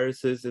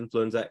subviruses: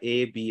 influenza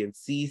A, B, and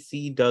C.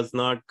 C does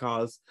not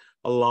cause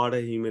a lot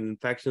of human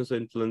infections. So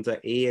influenza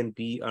A and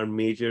B are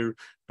major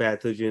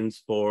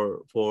pathogens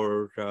for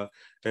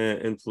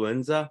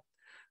influenza.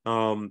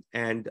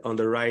 And on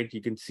the right,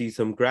 you can see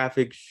some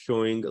graphics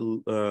showing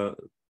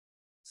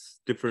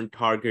different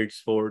targets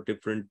for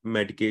different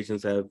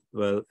medications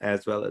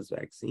as well as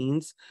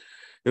vaccines.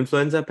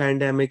 Influenza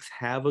pandemics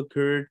have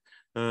occurred.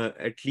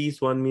 At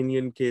least 1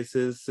 million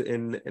cases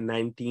in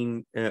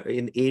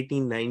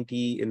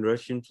 1890 in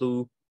Russian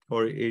flu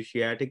or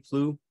Asiatic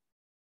flu.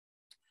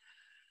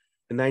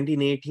 In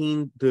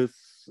 1918, the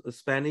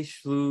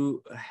Spanish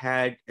flu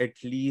had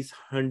at least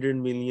 100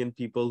 million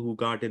people who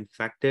got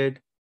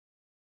infected.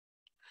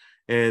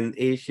 And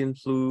Asian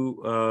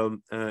flu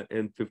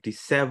in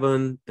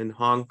 57, in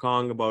Hong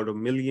Kong, about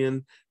 1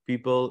 million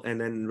people.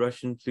 And then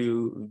Russian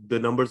flu, the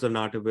numbers are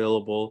not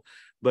available.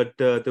 But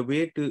the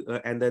way to,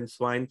 and then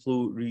swine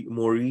flu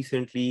more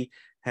recently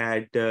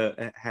had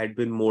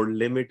been more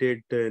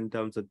limited in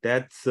terms of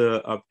deaths,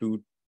 up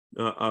to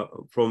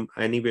from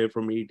anywhere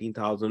from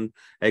 18,000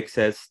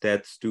 excess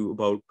deaths to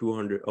about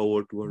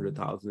over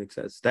 200,000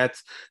 excess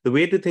deaths. The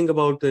way to think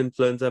about the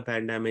influenza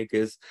pandemic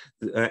is,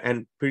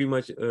 and pretty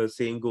much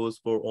same goes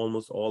for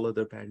almost all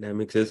other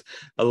pandemics, is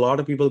a lot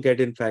of people get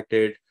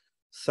infected,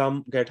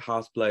 some get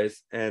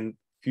hospitalized, and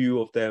few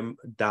of them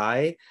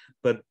die.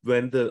 But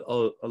when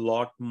a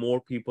lot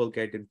more people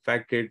get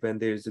infected, when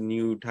there's a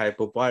new type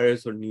of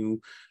virus or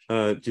new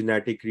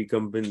genetic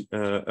recombinant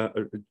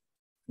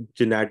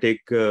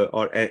genetic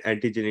or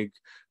antigenic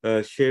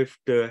shift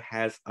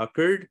has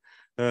occurred,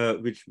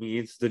 which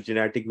means the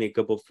genetic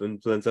makeup of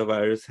influenza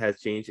virus has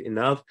changed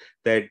enough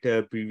that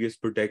previous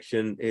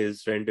protection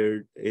is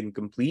rendered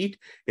incomplete.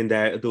 In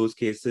those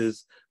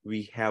cases,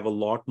 we have a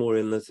lot more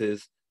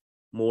illnesses,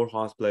 more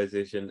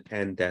hospitalization,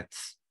 and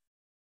deaths.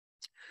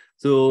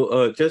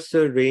 So just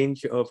a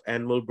range of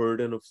annual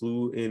burden of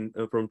flu in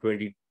from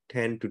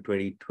 2010 to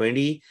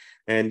 2020,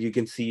 and you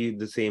can see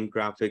the same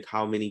graphic,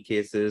 how many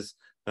cases,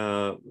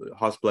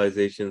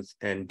 hospitalizations,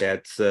 and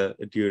deaths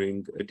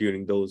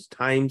during those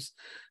times.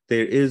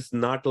 There is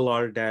not a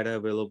lot of data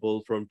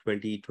available from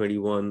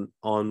 2021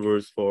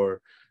 onwards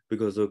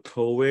because of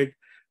COVID.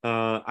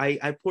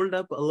 I pulled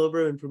up a little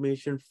bit of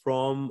information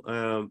from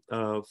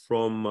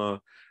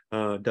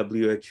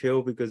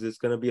WHO because it's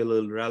going to be a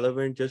little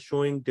relevant, just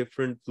showing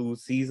different flu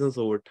seasons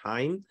over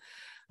time.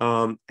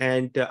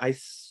 I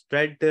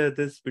spread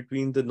this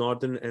between the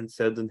northern and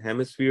southern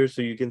hemisphere,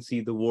 so you can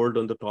see the world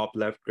on the top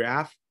left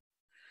graph,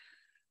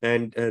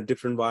 and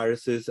different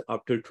viruses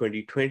up to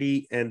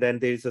 2020, and then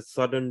there's a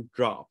sudden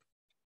drop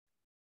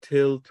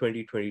till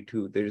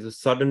 2022. There's a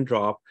sudden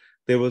drop.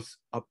 There was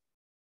a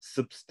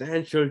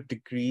substantial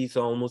decrease,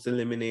 almost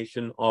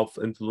elimination of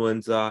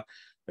influenza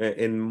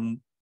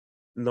in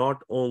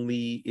not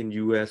only in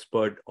US,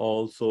 but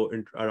also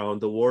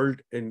around the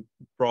world, and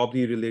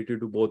probably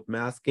related to both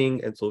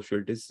masking and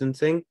social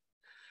distancing.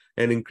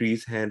 and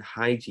increase hand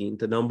hygiene.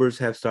 The numbers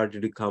have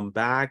started to come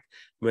back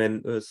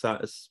when,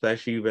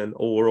 especially when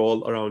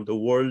overall around the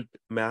world,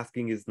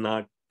 masking is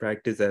not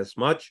practiced as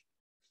much,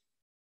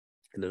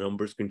 and the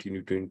numbers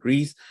continue to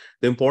increase.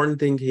 The important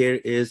thing here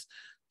is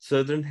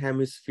Southern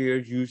Hemisphere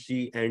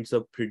usually ends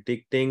up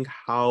predicting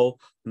how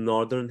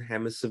Northern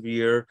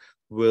Hemisphere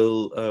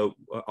will,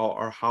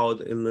 or how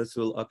the illness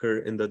will occur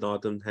in the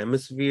Northern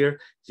Hemisphere.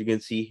 As you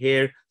can see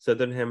here,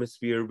 Southern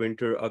Hemisphere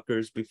winter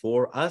occurs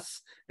before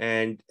us,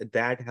 and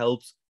that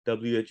helps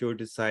WHO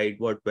decide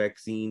what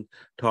vaccine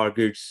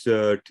targets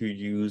to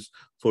use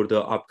for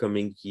the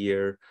upcoming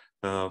year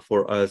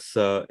for us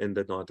in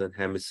the Northern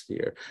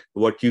Hemisphere.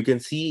 What you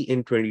can see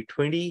in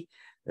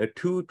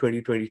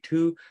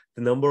 2022,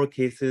 the number of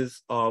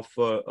cases of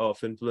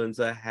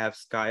influenza have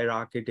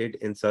skyrocketed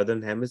in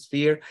Southern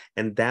Hemisphere,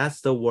 and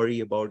that's the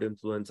worry about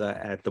influenza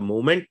at the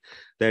moment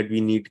that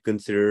we need to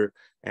consider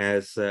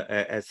as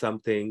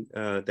something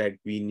that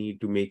we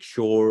need to make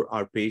sure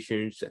our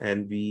patients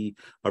and we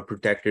are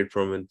protected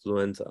from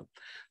influenza.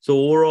 So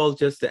overall,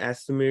 just the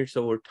estimates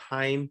over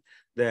time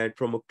that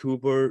from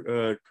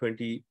October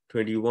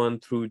 2021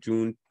 through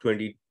June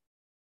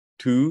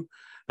 22,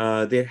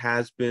 there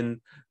has been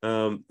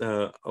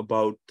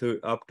about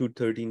up to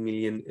 13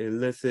 million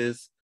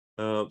illnesses,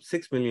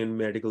 6 million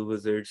medical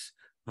visits,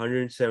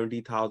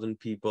 170,000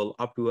 people,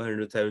 up to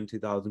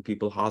 170,000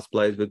 people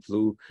hospitalized with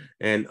flu,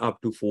 and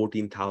up to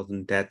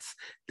 14,000 deaths.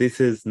 This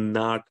is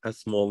not a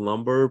small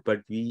number, but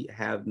we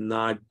have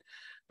not,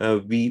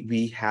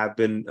 we have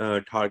been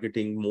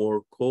targeting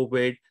more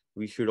COVID.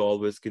 We should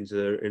always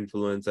consider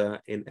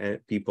influenza in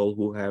people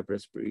who have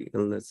respiratory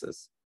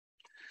illnesses.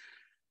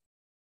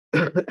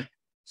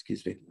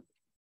 Excuse me.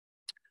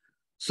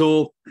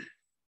 So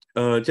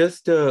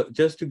just to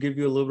give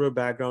you a little bit of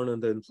background on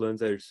the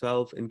influenza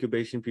itself,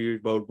 incubation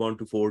period about 1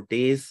 to 4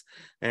 days,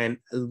 and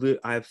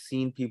I've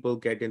seen people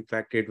get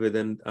infected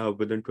within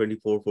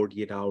 24,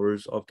 48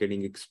 hours of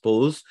getting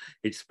exposed.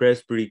 It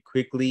spreads pretty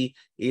quickly.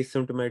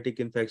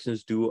 Asymptomatic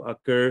infections do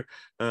occur.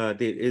 There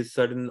is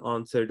sudden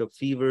onset of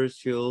fevers,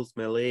 chills,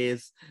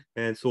 malaise,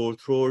 and sore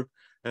throat.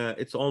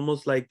 It's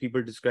almost like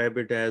people describe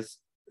it as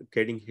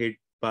getting hit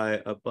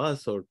by a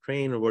bus or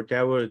train or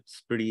whatever.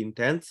 It's pretty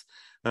intense.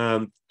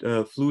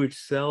 Flu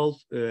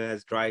itself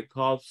has dry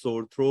cough,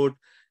 sore throat,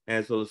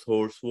 as well as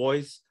hoarse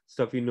voice,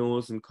 stuffy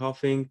nose, and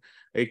coughing.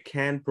 It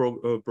can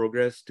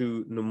progress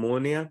to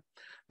pneumonia,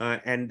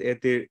 and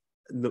the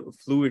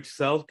flu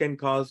itself can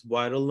cause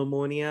viral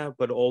pneumonia,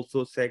 but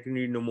also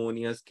secondary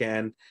pneumonias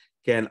can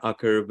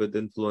occur with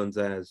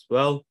influenza as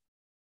well.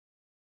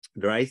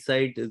 The right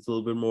side is a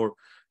little bit more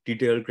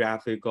detailed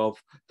graphic of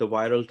the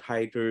viral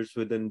titers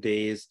within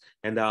days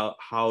and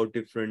how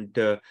different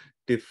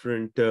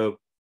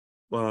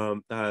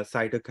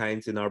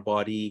cytokines in our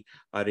body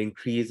are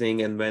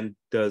increasing, and when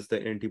does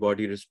the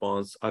antibody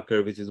response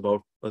occur, which is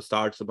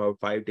starts about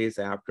 5 days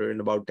after, and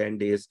about 10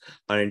 days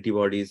our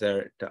antibodies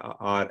are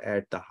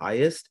at the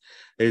highest.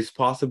 There's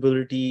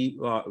possibility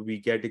we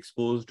get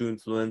exposed to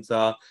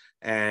influenza,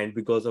 and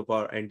because of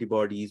our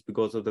antibodies,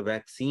 because of the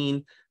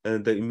vaccine,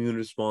 the immune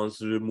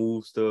response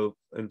removes the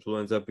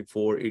influenza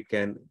before it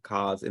can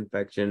cause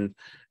infection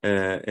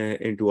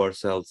into our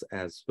cells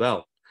as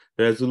well.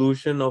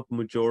 Resolution of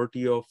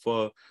majority of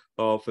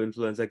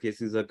influenza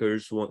cases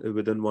occurs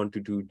within 1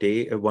 to 2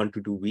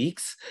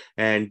 weeks,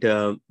 and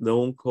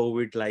long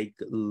COVID like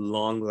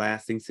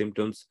long-lasting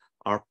symptoms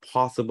are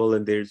possible,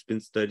 and there's been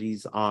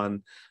studies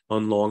on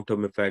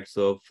long-term effects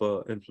of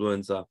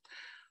influenza.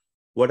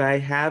 What I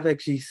have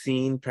actually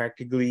seen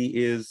practically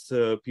is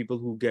people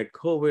who get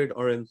COVID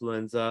or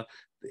influenza,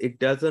 it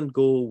doesn't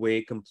go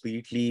away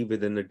completely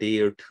within a day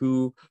or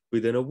two.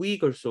 Within a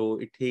week or so,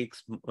 it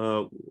takes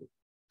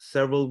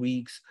several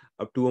weeks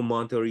up to a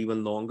month or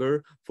even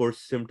longer for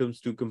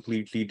symptoms to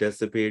completely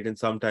dissipate, and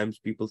sometimes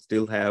people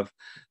still have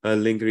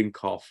lingering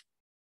cough.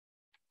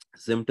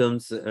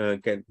 Symptoms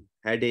can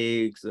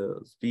headaches,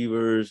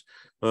 fevers,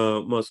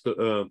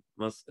 overall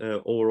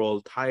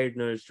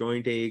tiredness,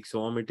 joint aches,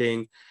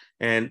 vomiting,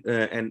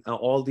 and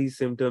all these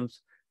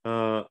symptoms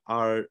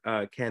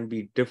can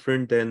be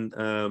different than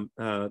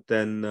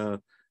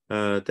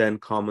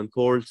common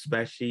cold,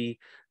 especially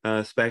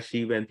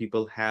when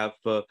people have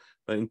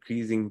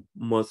increasing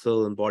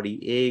muscle and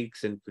body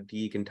aches and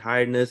fatigue and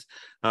tiredness.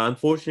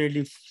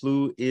 Unfortunately,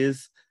 flu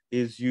is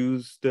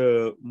used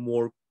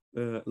more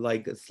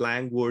like a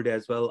slang word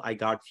as well. I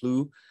got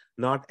flu.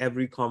 Not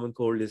every common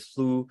cold is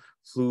flu.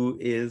 Flu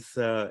is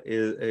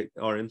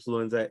or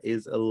influenza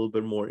is a little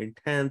bit more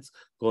intense,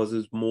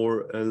 causes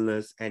more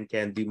illness, and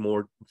can be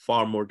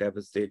far more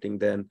devastating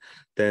than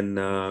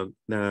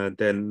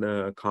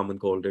common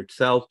cold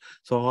itself.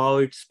 So how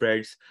it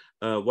spreads?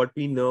 What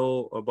we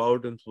know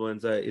about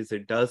influenza is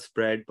it does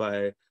spread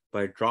by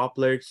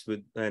droplets,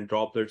 and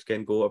droplets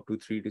can go up to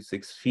 3 to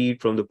 6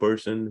 feet from the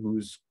person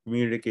who's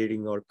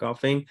communicating or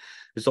coughing.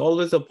 There's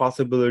always a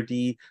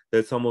possibility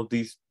that some of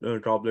these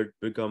droplets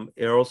become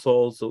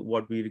aerosols. So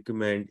what we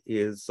recommend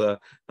is,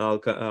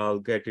 I'll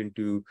get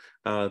into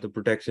the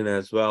protection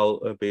as well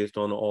based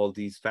on all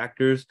these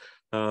factors.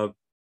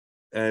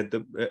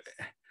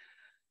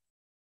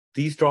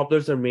 these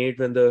droplets are made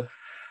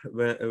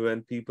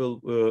when people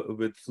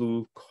with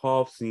flu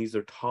cough, sneeze,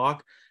 or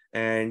talk,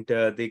 and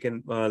they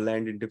can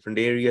land in different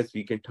areas.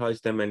 We can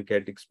touch them and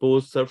get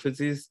exposed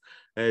surfaces.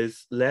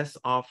 Is less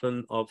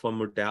often of a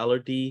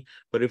modality,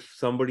 but if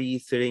somebody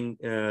is sitting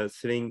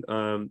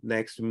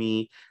next to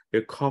me,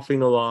 they're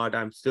coughing a lot.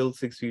 I'm still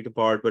 6 feet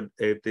apart, but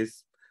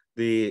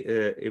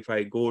if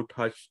I go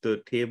touch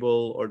the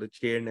table or the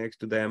chair next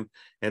to them,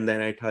 and then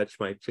I touch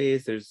my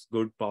face, there's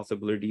good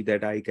possibility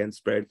that I can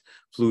spread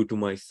flu to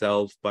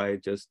myself by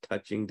just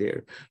touching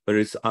there, but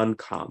it's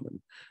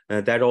uncommon.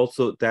 That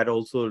also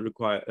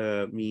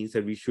means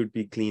that we should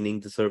be cleaning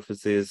the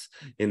surfaces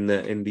in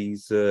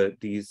these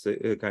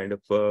kind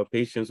of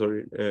patients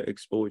or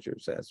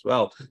exposures as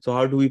well. So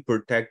how do we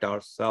protect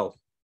ourselves?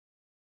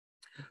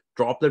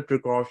 Droplet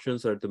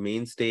precautions are the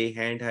mainstay: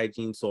 hand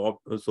hygiene,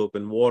 soap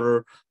and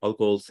water,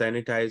 alcohol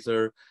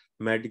sanitizer,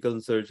 medical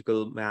and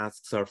surgical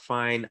masks are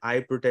fine.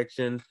 Eye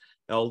protection,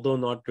 although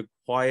not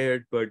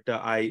required, but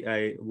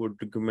I would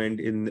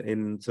recommend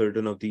in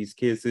certain of these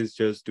cases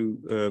just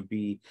to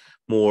be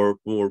more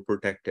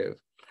protective.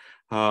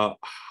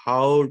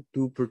 How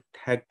to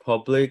protect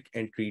public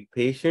and treat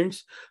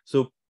patients.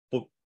 So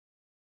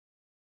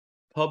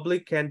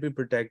public can be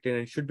protected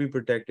and should be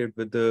protected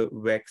with the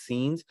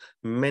vaccines.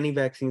 Many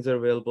vaccines are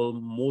available.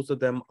 Most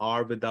of them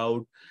are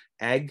without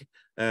egg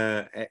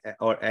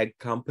or egg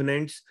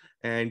components,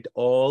 and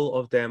all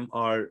of them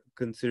are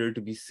considered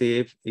to be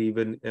safe,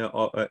 even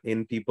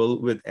in people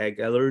with egg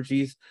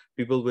allergies.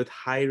 People with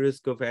high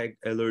risk of egg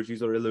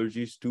allergies or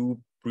allergies to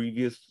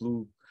previous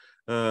flu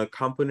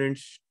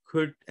components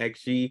could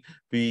actually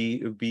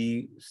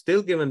be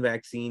still given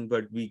vaccine,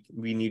 but we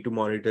need to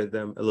monitor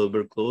them a little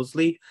bit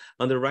closely.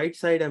 On the right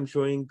side, I'm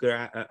showing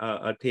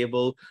a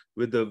table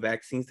with the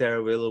vaccines that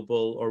are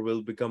available or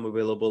will become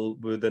available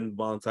within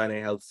Mount Sinai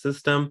Health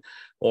System.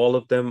 All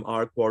of them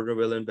are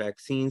quadrivalent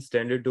vaccines.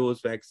 Standard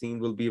dose vaccine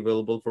will be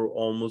available for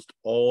almost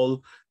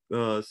all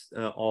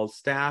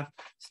staff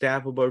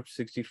above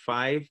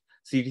 65.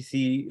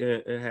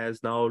 CDC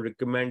has now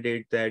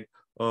recommended that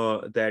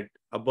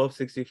above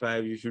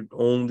 65, you should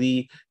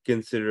only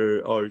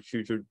consider, or you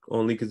should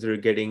only consider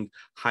getting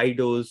high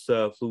dose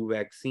flu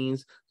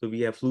vaccines. So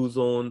we have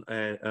Fluzone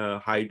and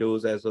high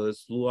dose, as well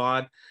as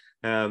Fluad,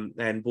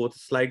 and both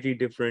slightly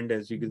different.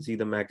 As you can see,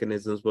 the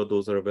mechanisms, but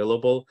those are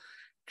available.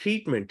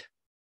 Treatment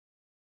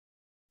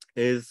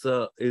is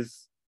also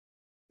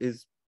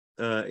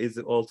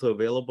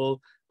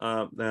available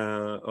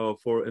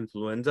for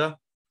influenza.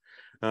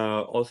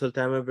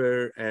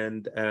 Oseltamivir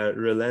and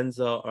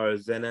Relenza or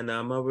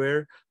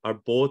Zenanamivir are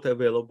both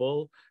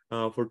available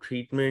for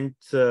treatment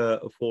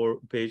for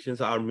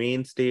patients. Our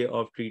mainstay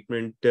of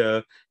treatment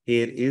here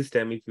is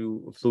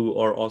Tamiflu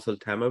or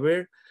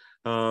Oseltamivir.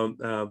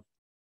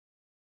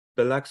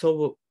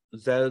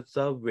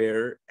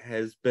 Baloxavir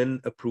has been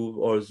approved,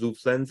 or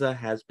Zuflenza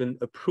has been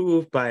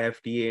approved by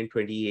FDA in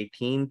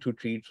 2018 to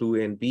treat flu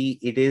and B.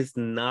 It is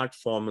not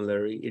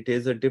formulary. It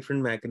is a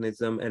different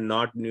mechanism and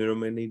not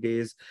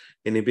neuraminidase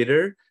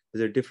inhibitor.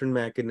 It's a different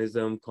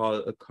mechanism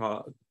called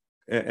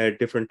a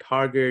different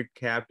target,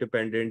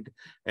 cap-dependent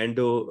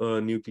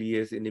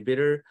endonuclease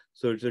inhibitor.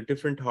 So it's a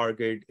different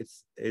target.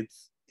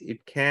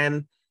 It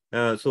can.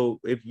 So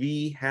if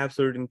we have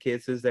certain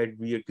cases that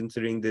we are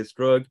considering this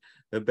drug,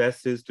 the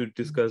best is to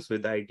discuss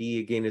with ID.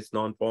 Again, it's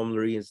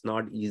non-formulary, it's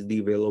not easily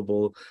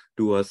available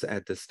to us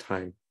at this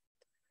time.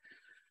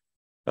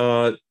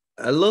 A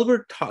little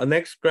bit,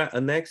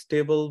 next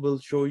table will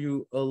show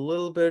you a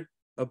little bit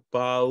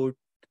about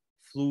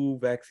flu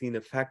vaccine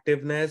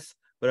effectiveness.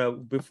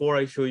 But before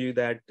I show you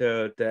that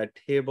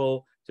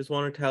table, just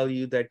want to tell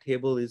you that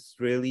table is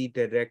really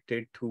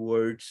directed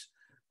towards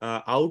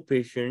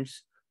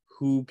outpatients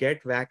who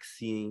get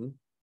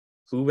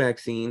flu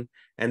vaccine,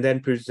 and then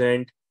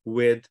present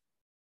with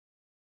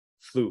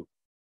flu.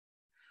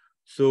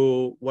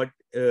 So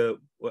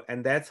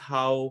and that's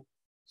how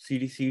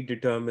CDC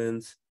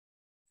determines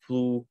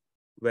flu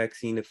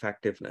vaccine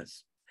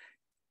effectiveness.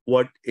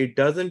 What it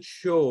doesn't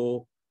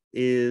show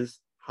is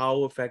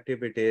how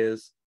effective it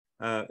is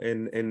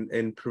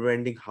in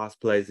preventing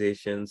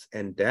hospitalizations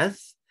and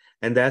deaths.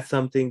 And that's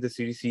something the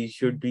CDC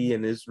should be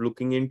and is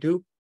looking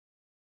into.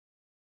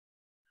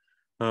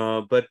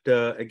 But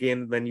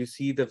again, when you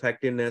see the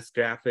effectiveness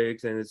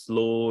graphics and it's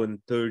low in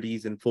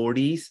 30s and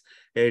 40s,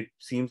 it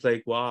seems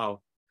like,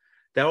 wow.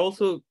 That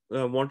also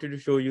wanted to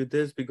show you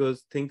this,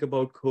 because think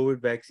about COVID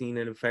vaccine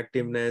and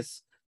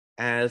effectiveness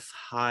as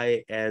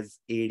high as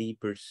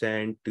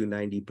 80% to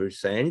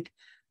 90%.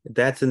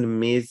 That's an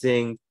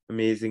amazing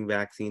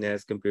vaccine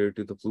as compared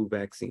to the flu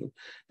vaccine.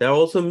 That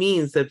also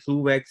means that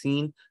flu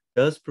vaccine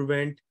does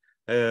prevent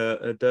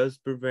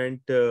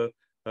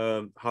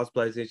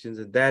hospitalizations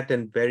and death,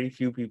 and very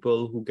few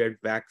people who get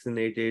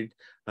vaccinated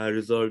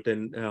result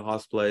in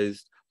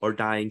hospitalized or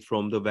dying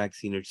from the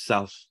vaccine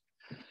itself,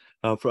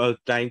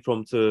 dying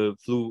from the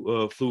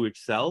flu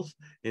itself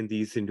in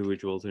these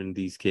individuals, in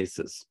these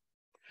cases.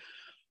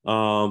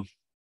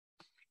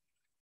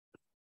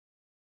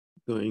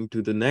 Going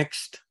to the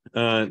next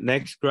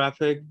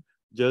graphic,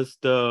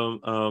 just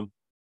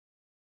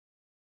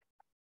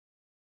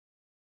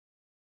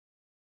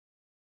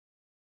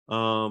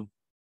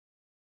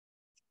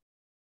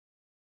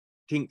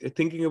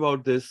thinking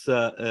about this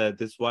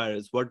this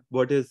virus.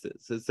 What is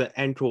this? It's an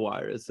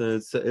enterovirus.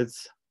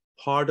 It's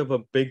part of a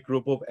big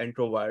group of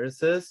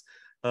enteroviruses.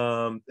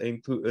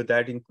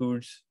 That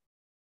includes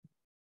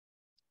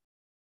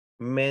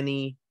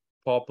many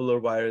popular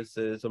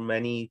viruses or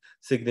many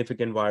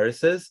significant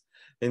viruses,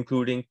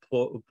 including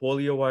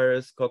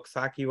poliovirus,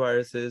 Coxsackie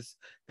viruses,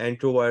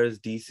 enterovirus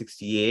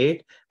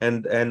D68,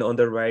 and on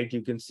the right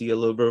you can see a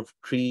little bit of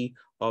tree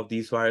of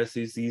these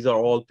viruses. These are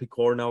all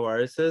picorna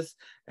viruses,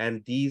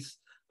 and these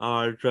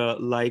are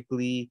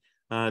likely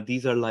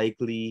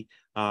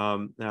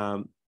um,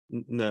 um,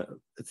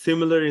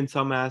 similar in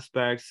some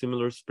aspects,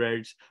 similar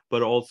spreads,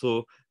 but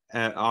also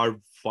are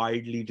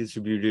widely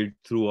distributed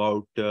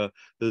throughout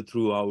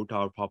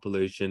our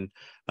population.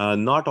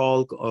 Not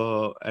all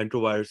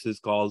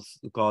enteroviruses cause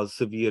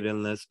severe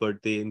illness,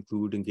 but they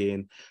include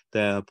again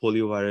the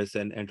poliovirus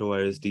and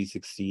enterovirus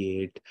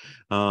D68.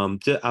 I'm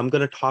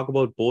going to talk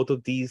about both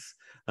of these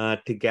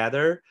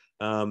together,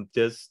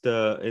 just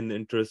in the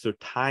interest of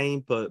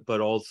time,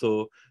 but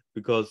also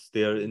because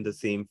they're in the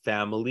same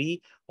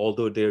family,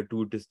 although they're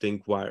two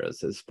distinct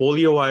viruses.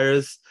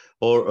 Poliovirus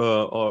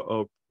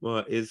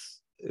is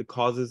it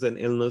causes an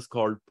illness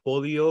called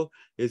polio.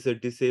 It's a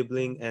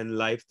disabling and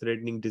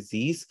life-threatening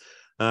disease.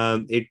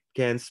 It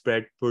can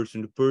spread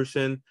person to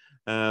person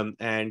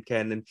and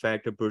can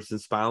infect a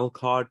person's spinal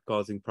cord,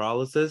 causing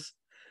paralysis.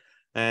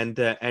 And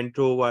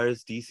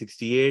enterovirus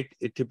D68,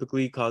 it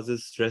typically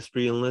causes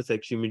respiratory illness.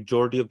 Actually,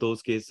 majority of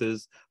those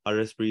cases are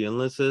respiratory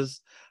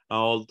illnesses,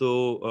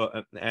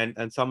 although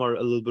and some are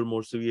a little bit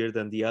more severe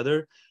than the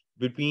other.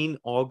 Between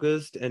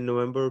August and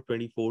November of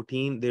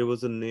 2014, there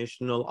was a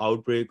national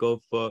outbreak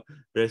of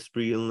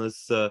respiratory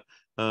illnesses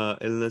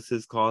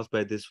caused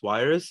by this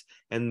virus,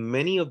 and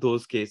many of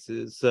those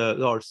cases,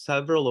 or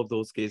several of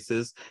those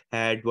cases,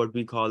 had what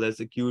we call as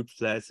acute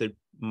flaccid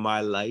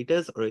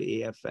myelitis, or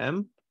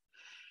AFM.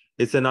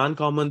 It's an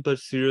uncommon but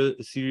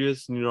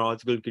serious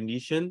neurological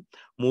condition,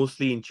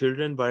 mostly in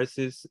children.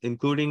 Viruses,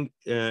 including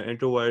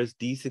enterovirus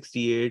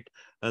D68,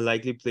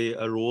 likely play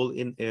a role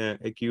in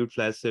acute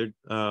flaccid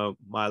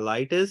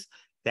myelitis.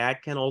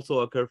 That can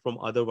also occur from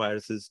other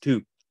viruses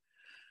too.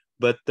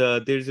 But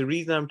there's a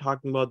reason I'm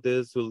talking about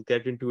this. We'll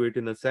get into it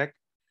in a sec.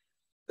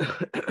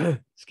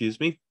 Excuse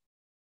me.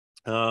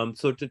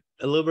 So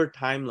a little bit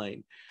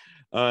timeline.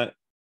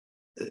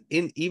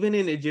 Even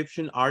in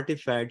Egyptian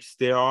artifacts,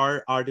 there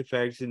are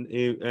artifacts and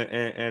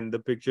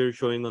the picture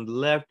showing on the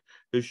left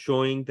is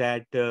showing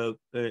that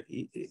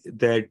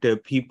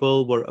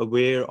people were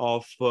aware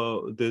of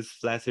this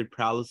flaccid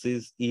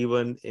paralysis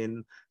even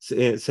in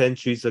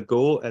centuries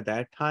ago. At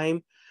that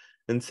time,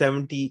 in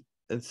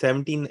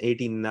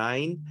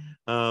 1789,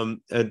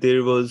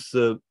 there was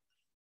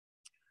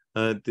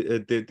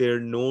there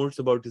are notes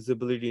about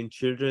disability in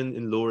children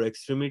in lower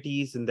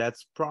extremities, and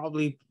that's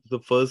probably the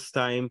first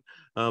time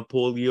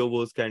polio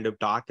was kind of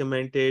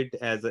documented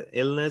as an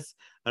illness.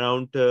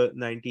 Around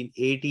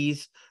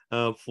 1980s,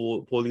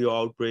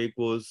 polio outbreak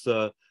was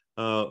in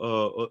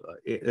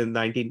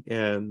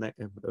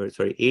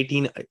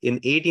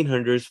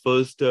 1800s.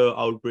 First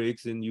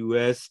outbreaks in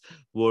U.S.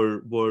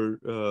 were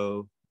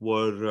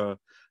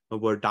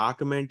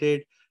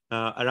documented.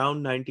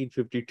 Around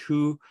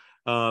 1952.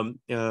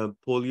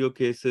 Polio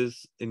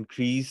cases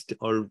increased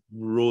or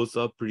rose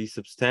up pretty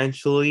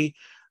substantially,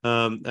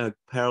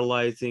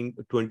 paralyzing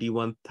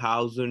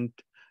 21,000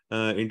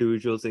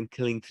 individuals and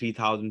killing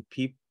 3,000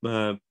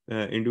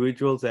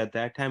 individuals at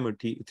that time, or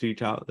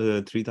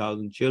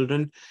 3,000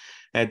 children.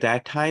 At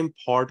that time,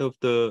 part of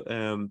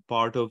the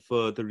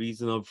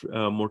reason of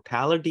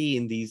mortality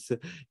in these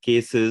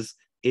cases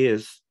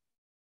is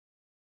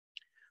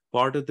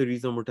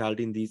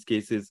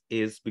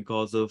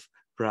because of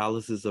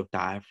paralysis of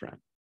diaphragm.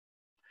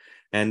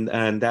 And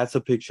that's a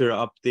picture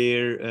up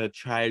there. A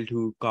child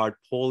who got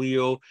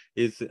polio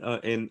is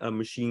in a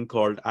machine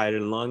called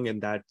iron lung,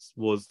 and that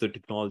was the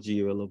technology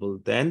available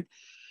then.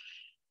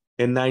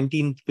 In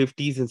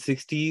 1950s and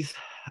 60s,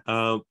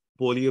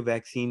 polio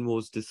vaccine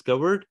was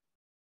discovered,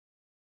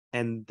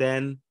 and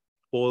then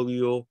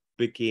polio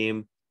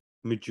became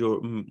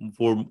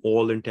for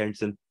all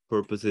intents and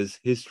purposes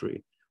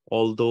history.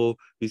 Although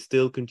we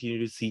still continue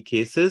to see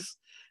cases,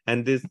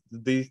 and these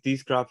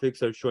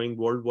graphics are showing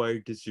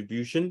worldwide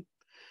distribution.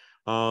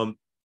 On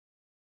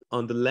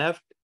the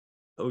left,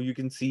 you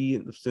can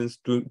see since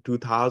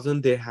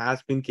 2000, there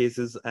has been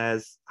cases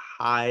as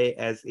high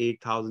as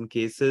 8,000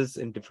 cases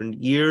in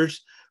different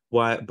years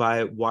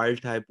by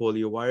wild-type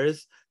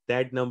poliovirus.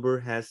 That number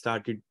has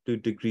started to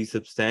decrease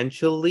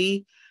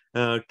substantially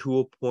to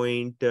a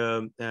point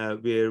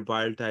where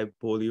wild-type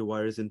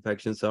poliovirus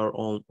infections are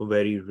all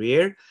very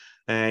rare.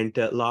 And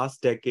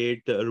last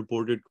decade,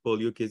 reported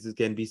polio cases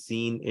can be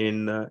seen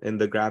in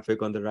the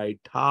graphic on the right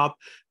top,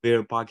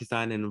 where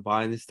Pakistan and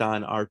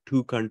Afghanistan are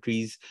two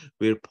countries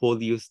where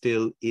polio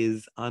still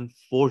is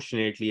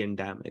unfortunately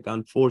endemic.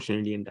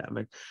 Unfortunately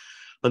endemic.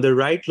 On the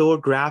right lower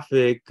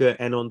graphic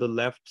and on the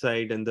left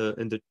side in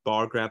the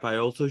bar graph, I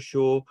also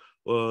show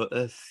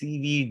a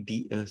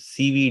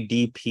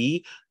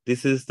CVDP.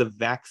 This is the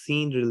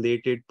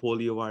vaccine-related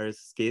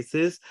poliovirus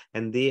cases,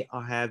 and they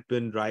have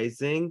been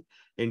rising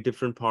in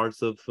different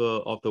parts of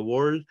the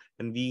world.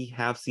 And we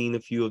have seen a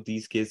few of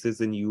these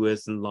cases in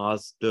US in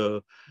last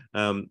 2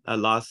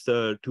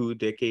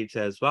 decades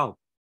as well.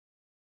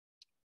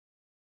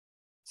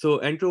 So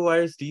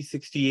enterovirus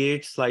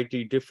D68,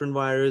 slightly different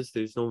virus.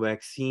 There's no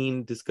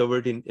vaccine.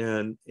 Discovered in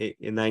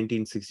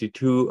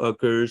 1962,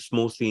 occurs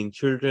mostly in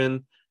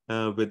children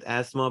with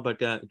asthma, but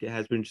it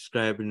has been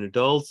described in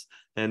adults.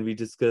 And we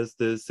discussed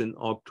this in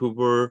August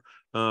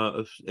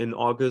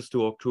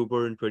to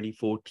October in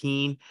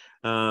 2014.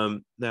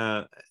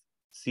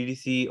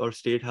 CDC or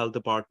state health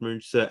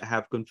departments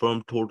have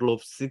confirmed total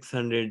of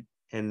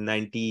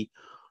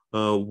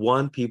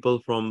 691 people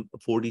from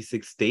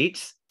 46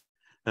 states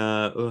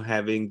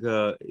having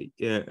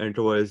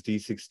enterovirus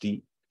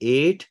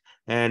D68,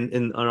 and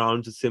in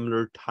around a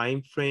similar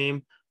time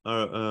frame.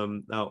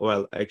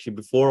 Well, actually,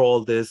 before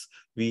all this,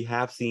 we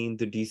have seen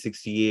the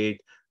D68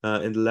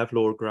 in the left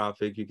lower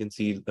graphic. You can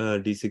see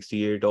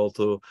D68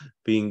 also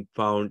being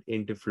found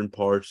in different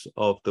parts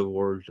of the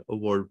world,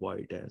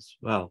 worldwide as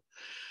well.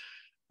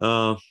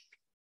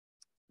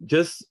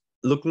 Just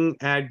looking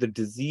at the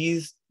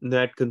disease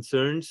that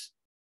concerns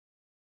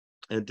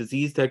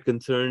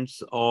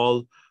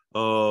all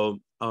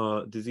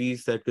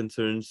disease that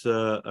concerns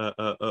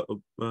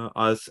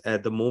us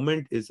at the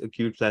moment is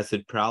acute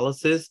flaccid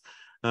paralysis.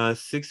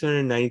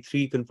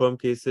 693 confirmed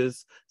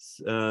cases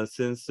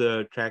since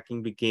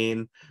tracking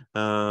began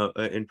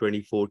in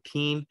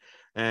 2014.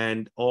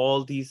 And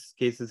all these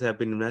cases have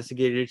been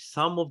investigated.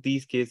 Some of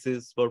these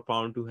cases were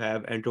found to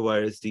have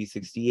enterovirus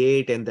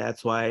D68, and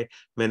that's why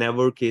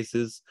whenever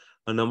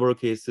a number of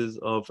cases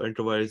of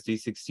enterovirus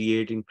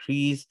D68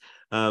 increase,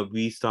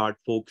 we start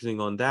focusing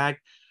on that.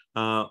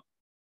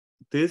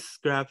 This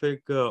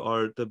graphic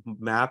or the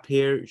map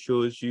here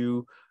shows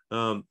you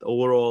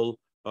overall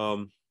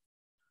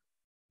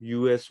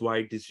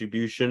US-wide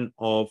distribution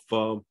of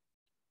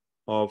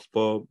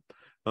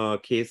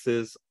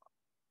cases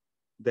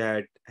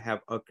that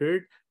have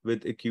occurred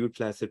with acute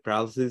flaccid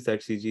paralysis that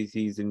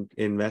CGC is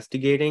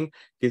investigating.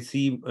 You can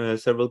see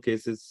several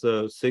cases,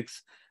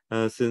 since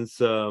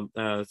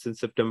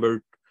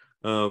September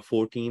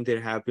 14.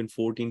 There have been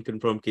 14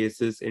 confirmed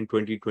cases in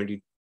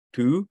 2022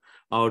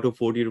 out of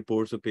 40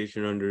 reports of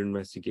patient under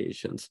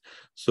investigations.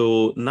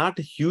 So not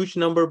a huge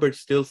number, but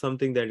still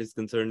something that is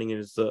concerning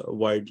and is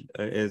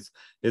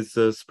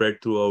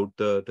spread throughout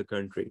the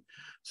country.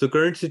 So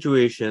current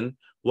situation,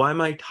 why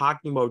am I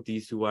talking about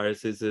these two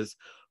viruses is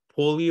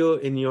polio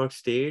in New York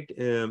State.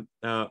 There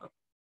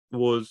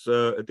was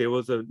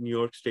a New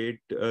York State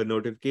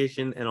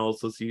notification and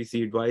also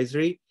CDC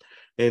advisory,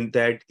 and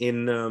that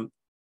in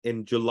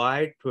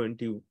July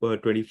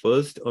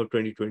 21st of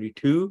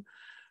 2022,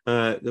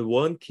 the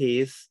one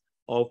case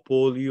of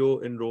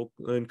polio in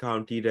Rockland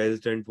County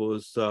resident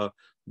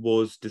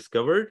was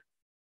discovered.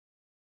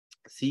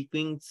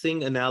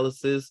 Sequencing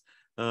analysis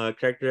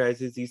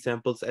characterizes these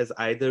samples as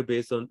either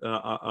based on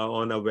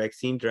a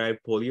vaccine-derived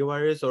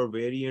poliovirus or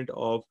variant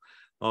of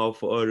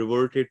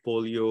reverted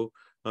polio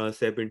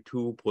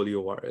 7.2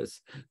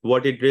 poliovirus.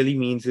 What it really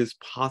means is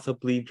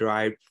possibly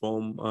derived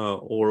from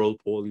oral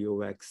polio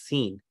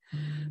vaccine.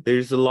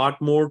 There's a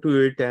lot more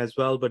to it as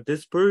well, but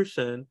this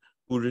person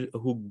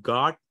who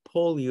got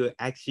polio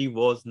actually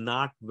was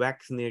not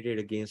vaccinated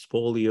against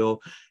polio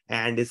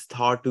and is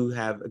thought to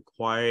have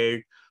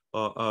acquired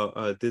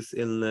this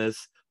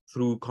illness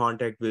through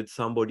contact with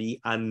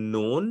somebody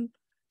unknown.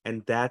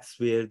 And that's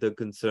where the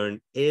concern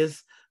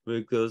is,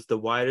 because the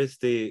virus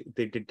they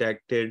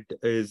detected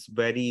is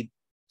very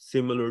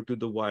similar to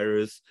the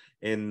virus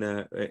in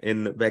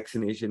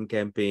vaccination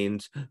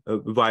campaigns,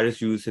 virus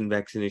use in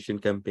vaccination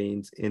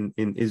campaigns in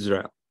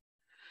Israel.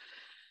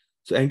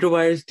 So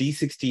enterovirus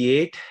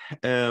D68,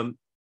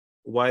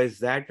 why is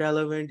that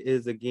relevant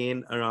is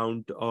again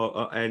around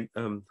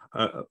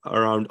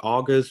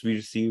August, we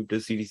received a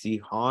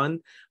CDC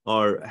HAN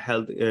or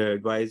health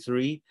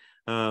advisory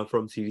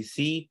from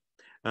CDC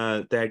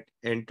that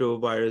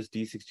enterovirus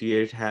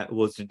D68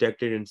 was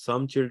detected in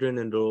some children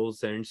and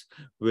adolescents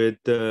with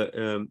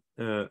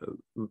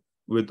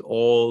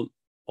all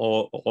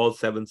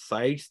 7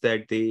 sites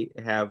that they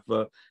have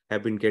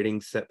been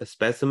getting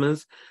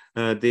specimens.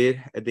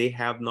 They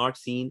have not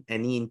seen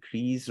any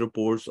increased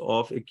reports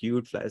of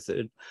acute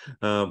flaccid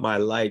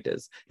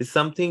myelitis. It's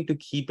something to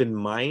keep in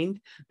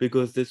mind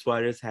because this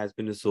virus has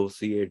been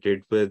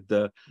associated with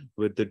the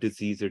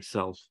disease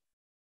itself,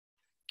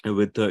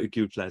 with the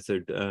acute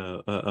flaccid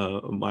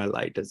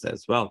myelitis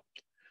as well.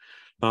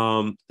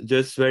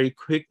 Just very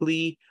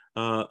quickly,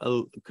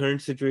 a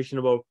current situation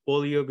about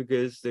polio,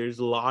 because there's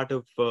a lot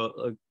of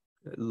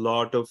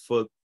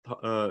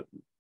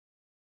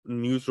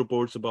news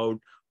reports about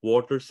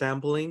water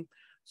sampling.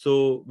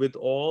 So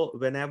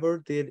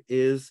whenever there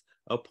is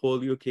a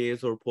polio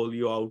case or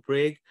polio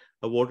outbreak,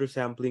 a water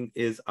sampling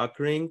is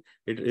occurring.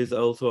 It is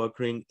also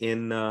occurring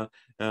in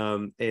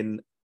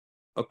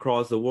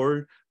across the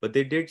world, but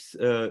they did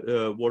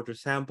water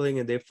sampling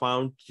and they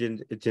found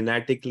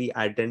genetically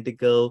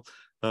identical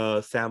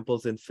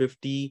samples in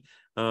 50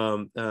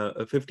 out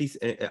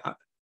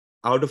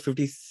of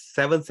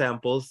 57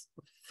 samples.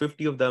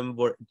 50 of them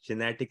were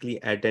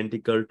genetically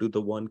identical to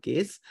the one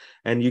case,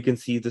 and you can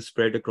see the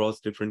spread across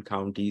different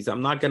counties.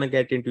 I'm not going to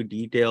get into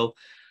detail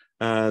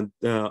of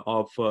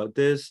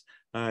this.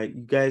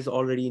 You guys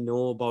already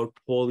know about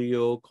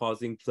polio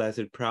causing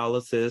flaccid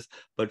paralysis,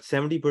 but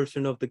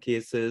 70% of the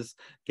cases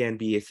can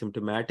be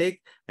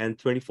asymptomatic, and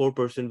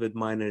 24% with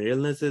minor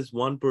illnesses.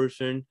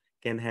 1%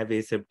 can have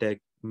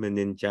aseptic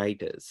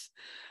meningitis,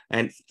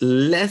 and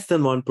less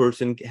than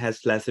 1% has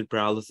flaccid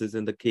paralysis.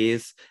 In the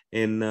case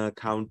in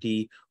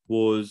county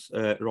was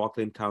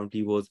Rockland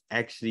County was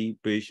actually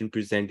patient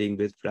presenting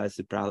with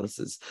flaccid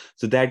paralysis.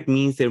 So that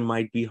means there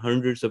might be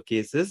hundreds of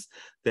cases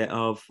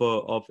of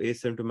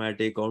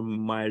asymptomatic or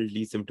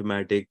mildly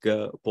symptomatic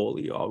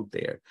polio out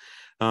there.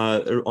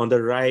 On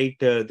the right,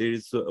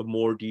 there's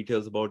more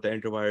details about the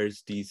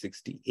enterovirus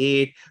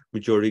D68.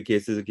 Majority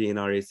cases again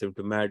are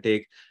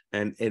asymptomatic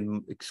and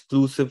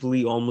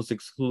almost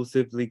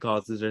exclusively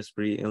causes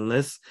respiratory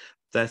illness.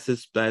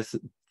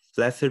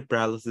 Flaccid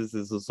paralysis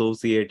is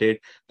associated,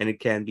 and it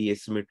can be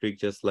asymmetric,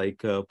 just like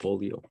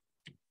polio.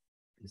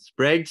 It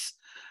spreads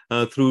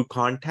through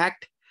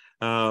contact.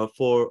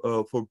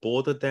 For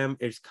both of them,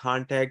 it's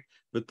contact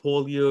with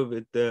polio,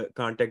 with the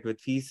contact with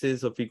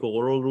feces or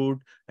fecal-oral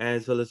route,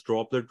 as well as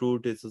droplet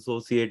route is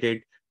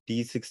associated.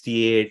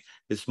 D68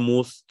 is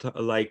most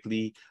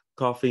likely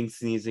coughing,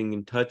 sneezing,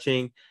 and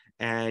touching.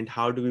 And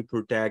how do we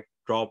protect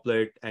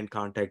droplet and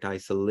contact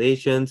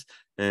isolations?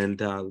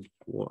 And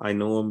I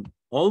know I'm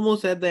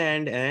almost at the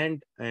end,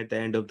 and at the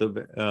end of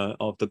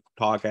the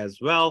talk as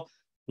well.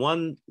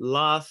 One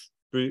last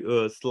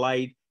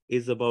slide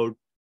is about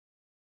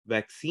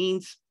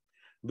vaccines.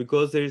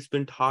 Because there's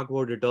been talk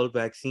about adult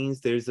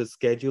vaccines, there's a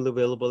schedule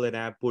available, and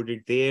I put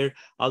it there.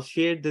 I'll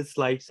share this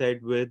slide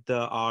set with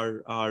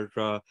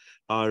our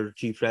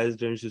chief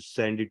residents to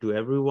send it to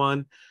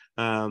everyone.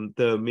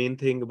 The main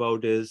thing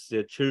about is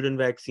the children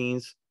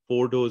vaccines,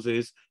 4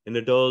 doses. In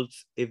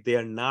adults, if they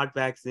are not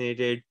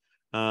vaccinated,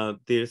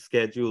 their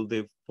schedule,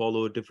 they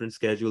follow a different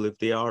schedule. If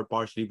they are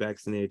partially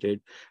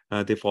vaccinated,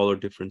 they follow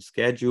different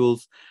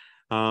schedules.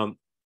 In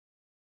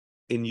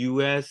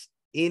US,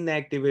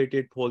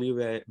 inactivated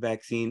polio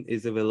vaccine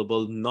is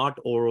available, not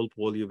oral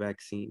polio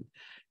vaccine.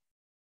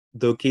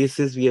 The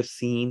cases we have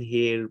seen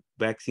here,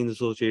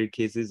 vaccine-associated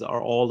cases,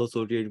 are all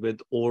associated with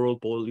oral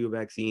polio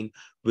vaccine,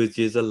 which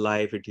is a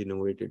live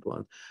attenuated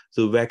one.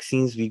 So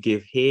vaccines we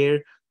give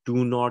here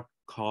do not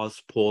cause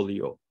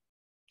polio.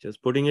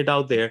 Just putting it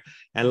out there.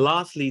 And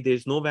lastly,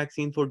 there's no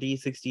vaccine for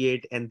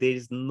D68, and there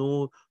is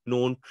no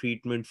known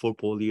treatment for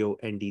polio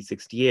and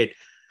D68.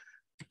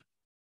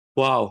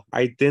 Wow,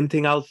 I didn't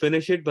think I'll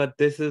finish it, but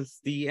this is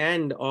the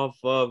end of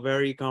a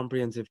very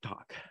comprehensive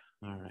talk.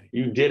 All right.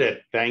 You did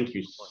it. Thank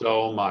you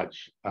so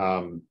much.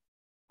 I'm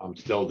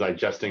still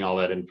digesting all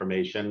that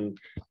information.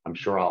 I'm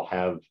sure I'll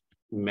have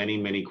many,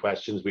 many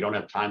questions. We don't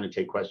have time to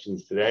take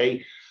questions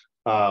today.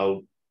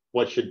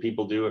 What should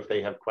people do if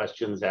they have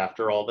questions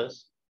after all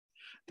this?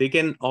 They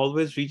can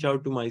always reach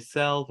out to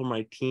myself or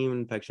my team,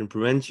 infection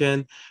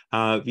prevention.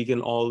 We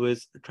can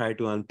always try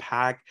to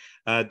unpack.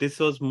 This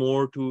was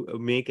more to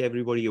make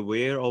everybody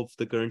aware of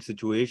the current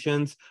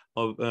situations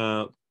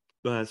of,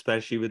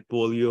 especially with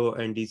polio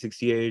and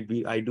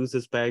D68. I do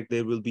suspect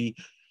there will be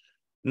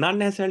not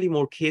necessarily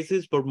more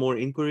cases, but more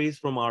inquiries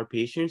from our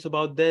patients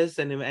about this.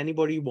 And if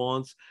anybody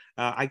wants,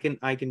 I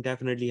can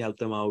definitely help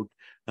them out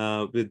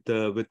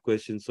with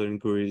questions or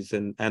inquiries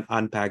and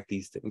unpack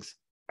these things.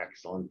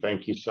 Excellent.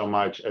 Thank you so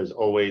much, as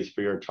always,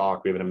 for your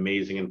talk. We have an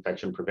amazing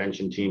infection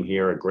prevention team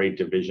here, a great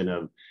division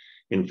of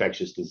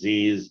infectious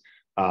disease,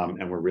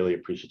 and we're really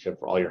appreciative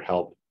for all your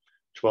help.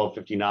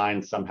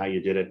 12:59, somehow you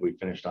did it. We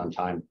finished on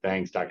time.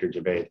 Thanks, Dr.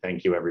 Javaid.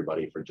 Thank you,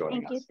 everybody, for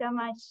joining us. Thank you so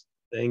much.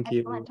 Thank you.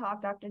 Excellent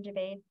talk, Dr.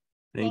 Javaid.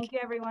 Thank you,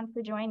 everyone,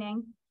 for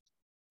joining.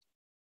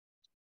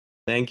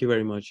 Thank you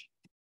very much.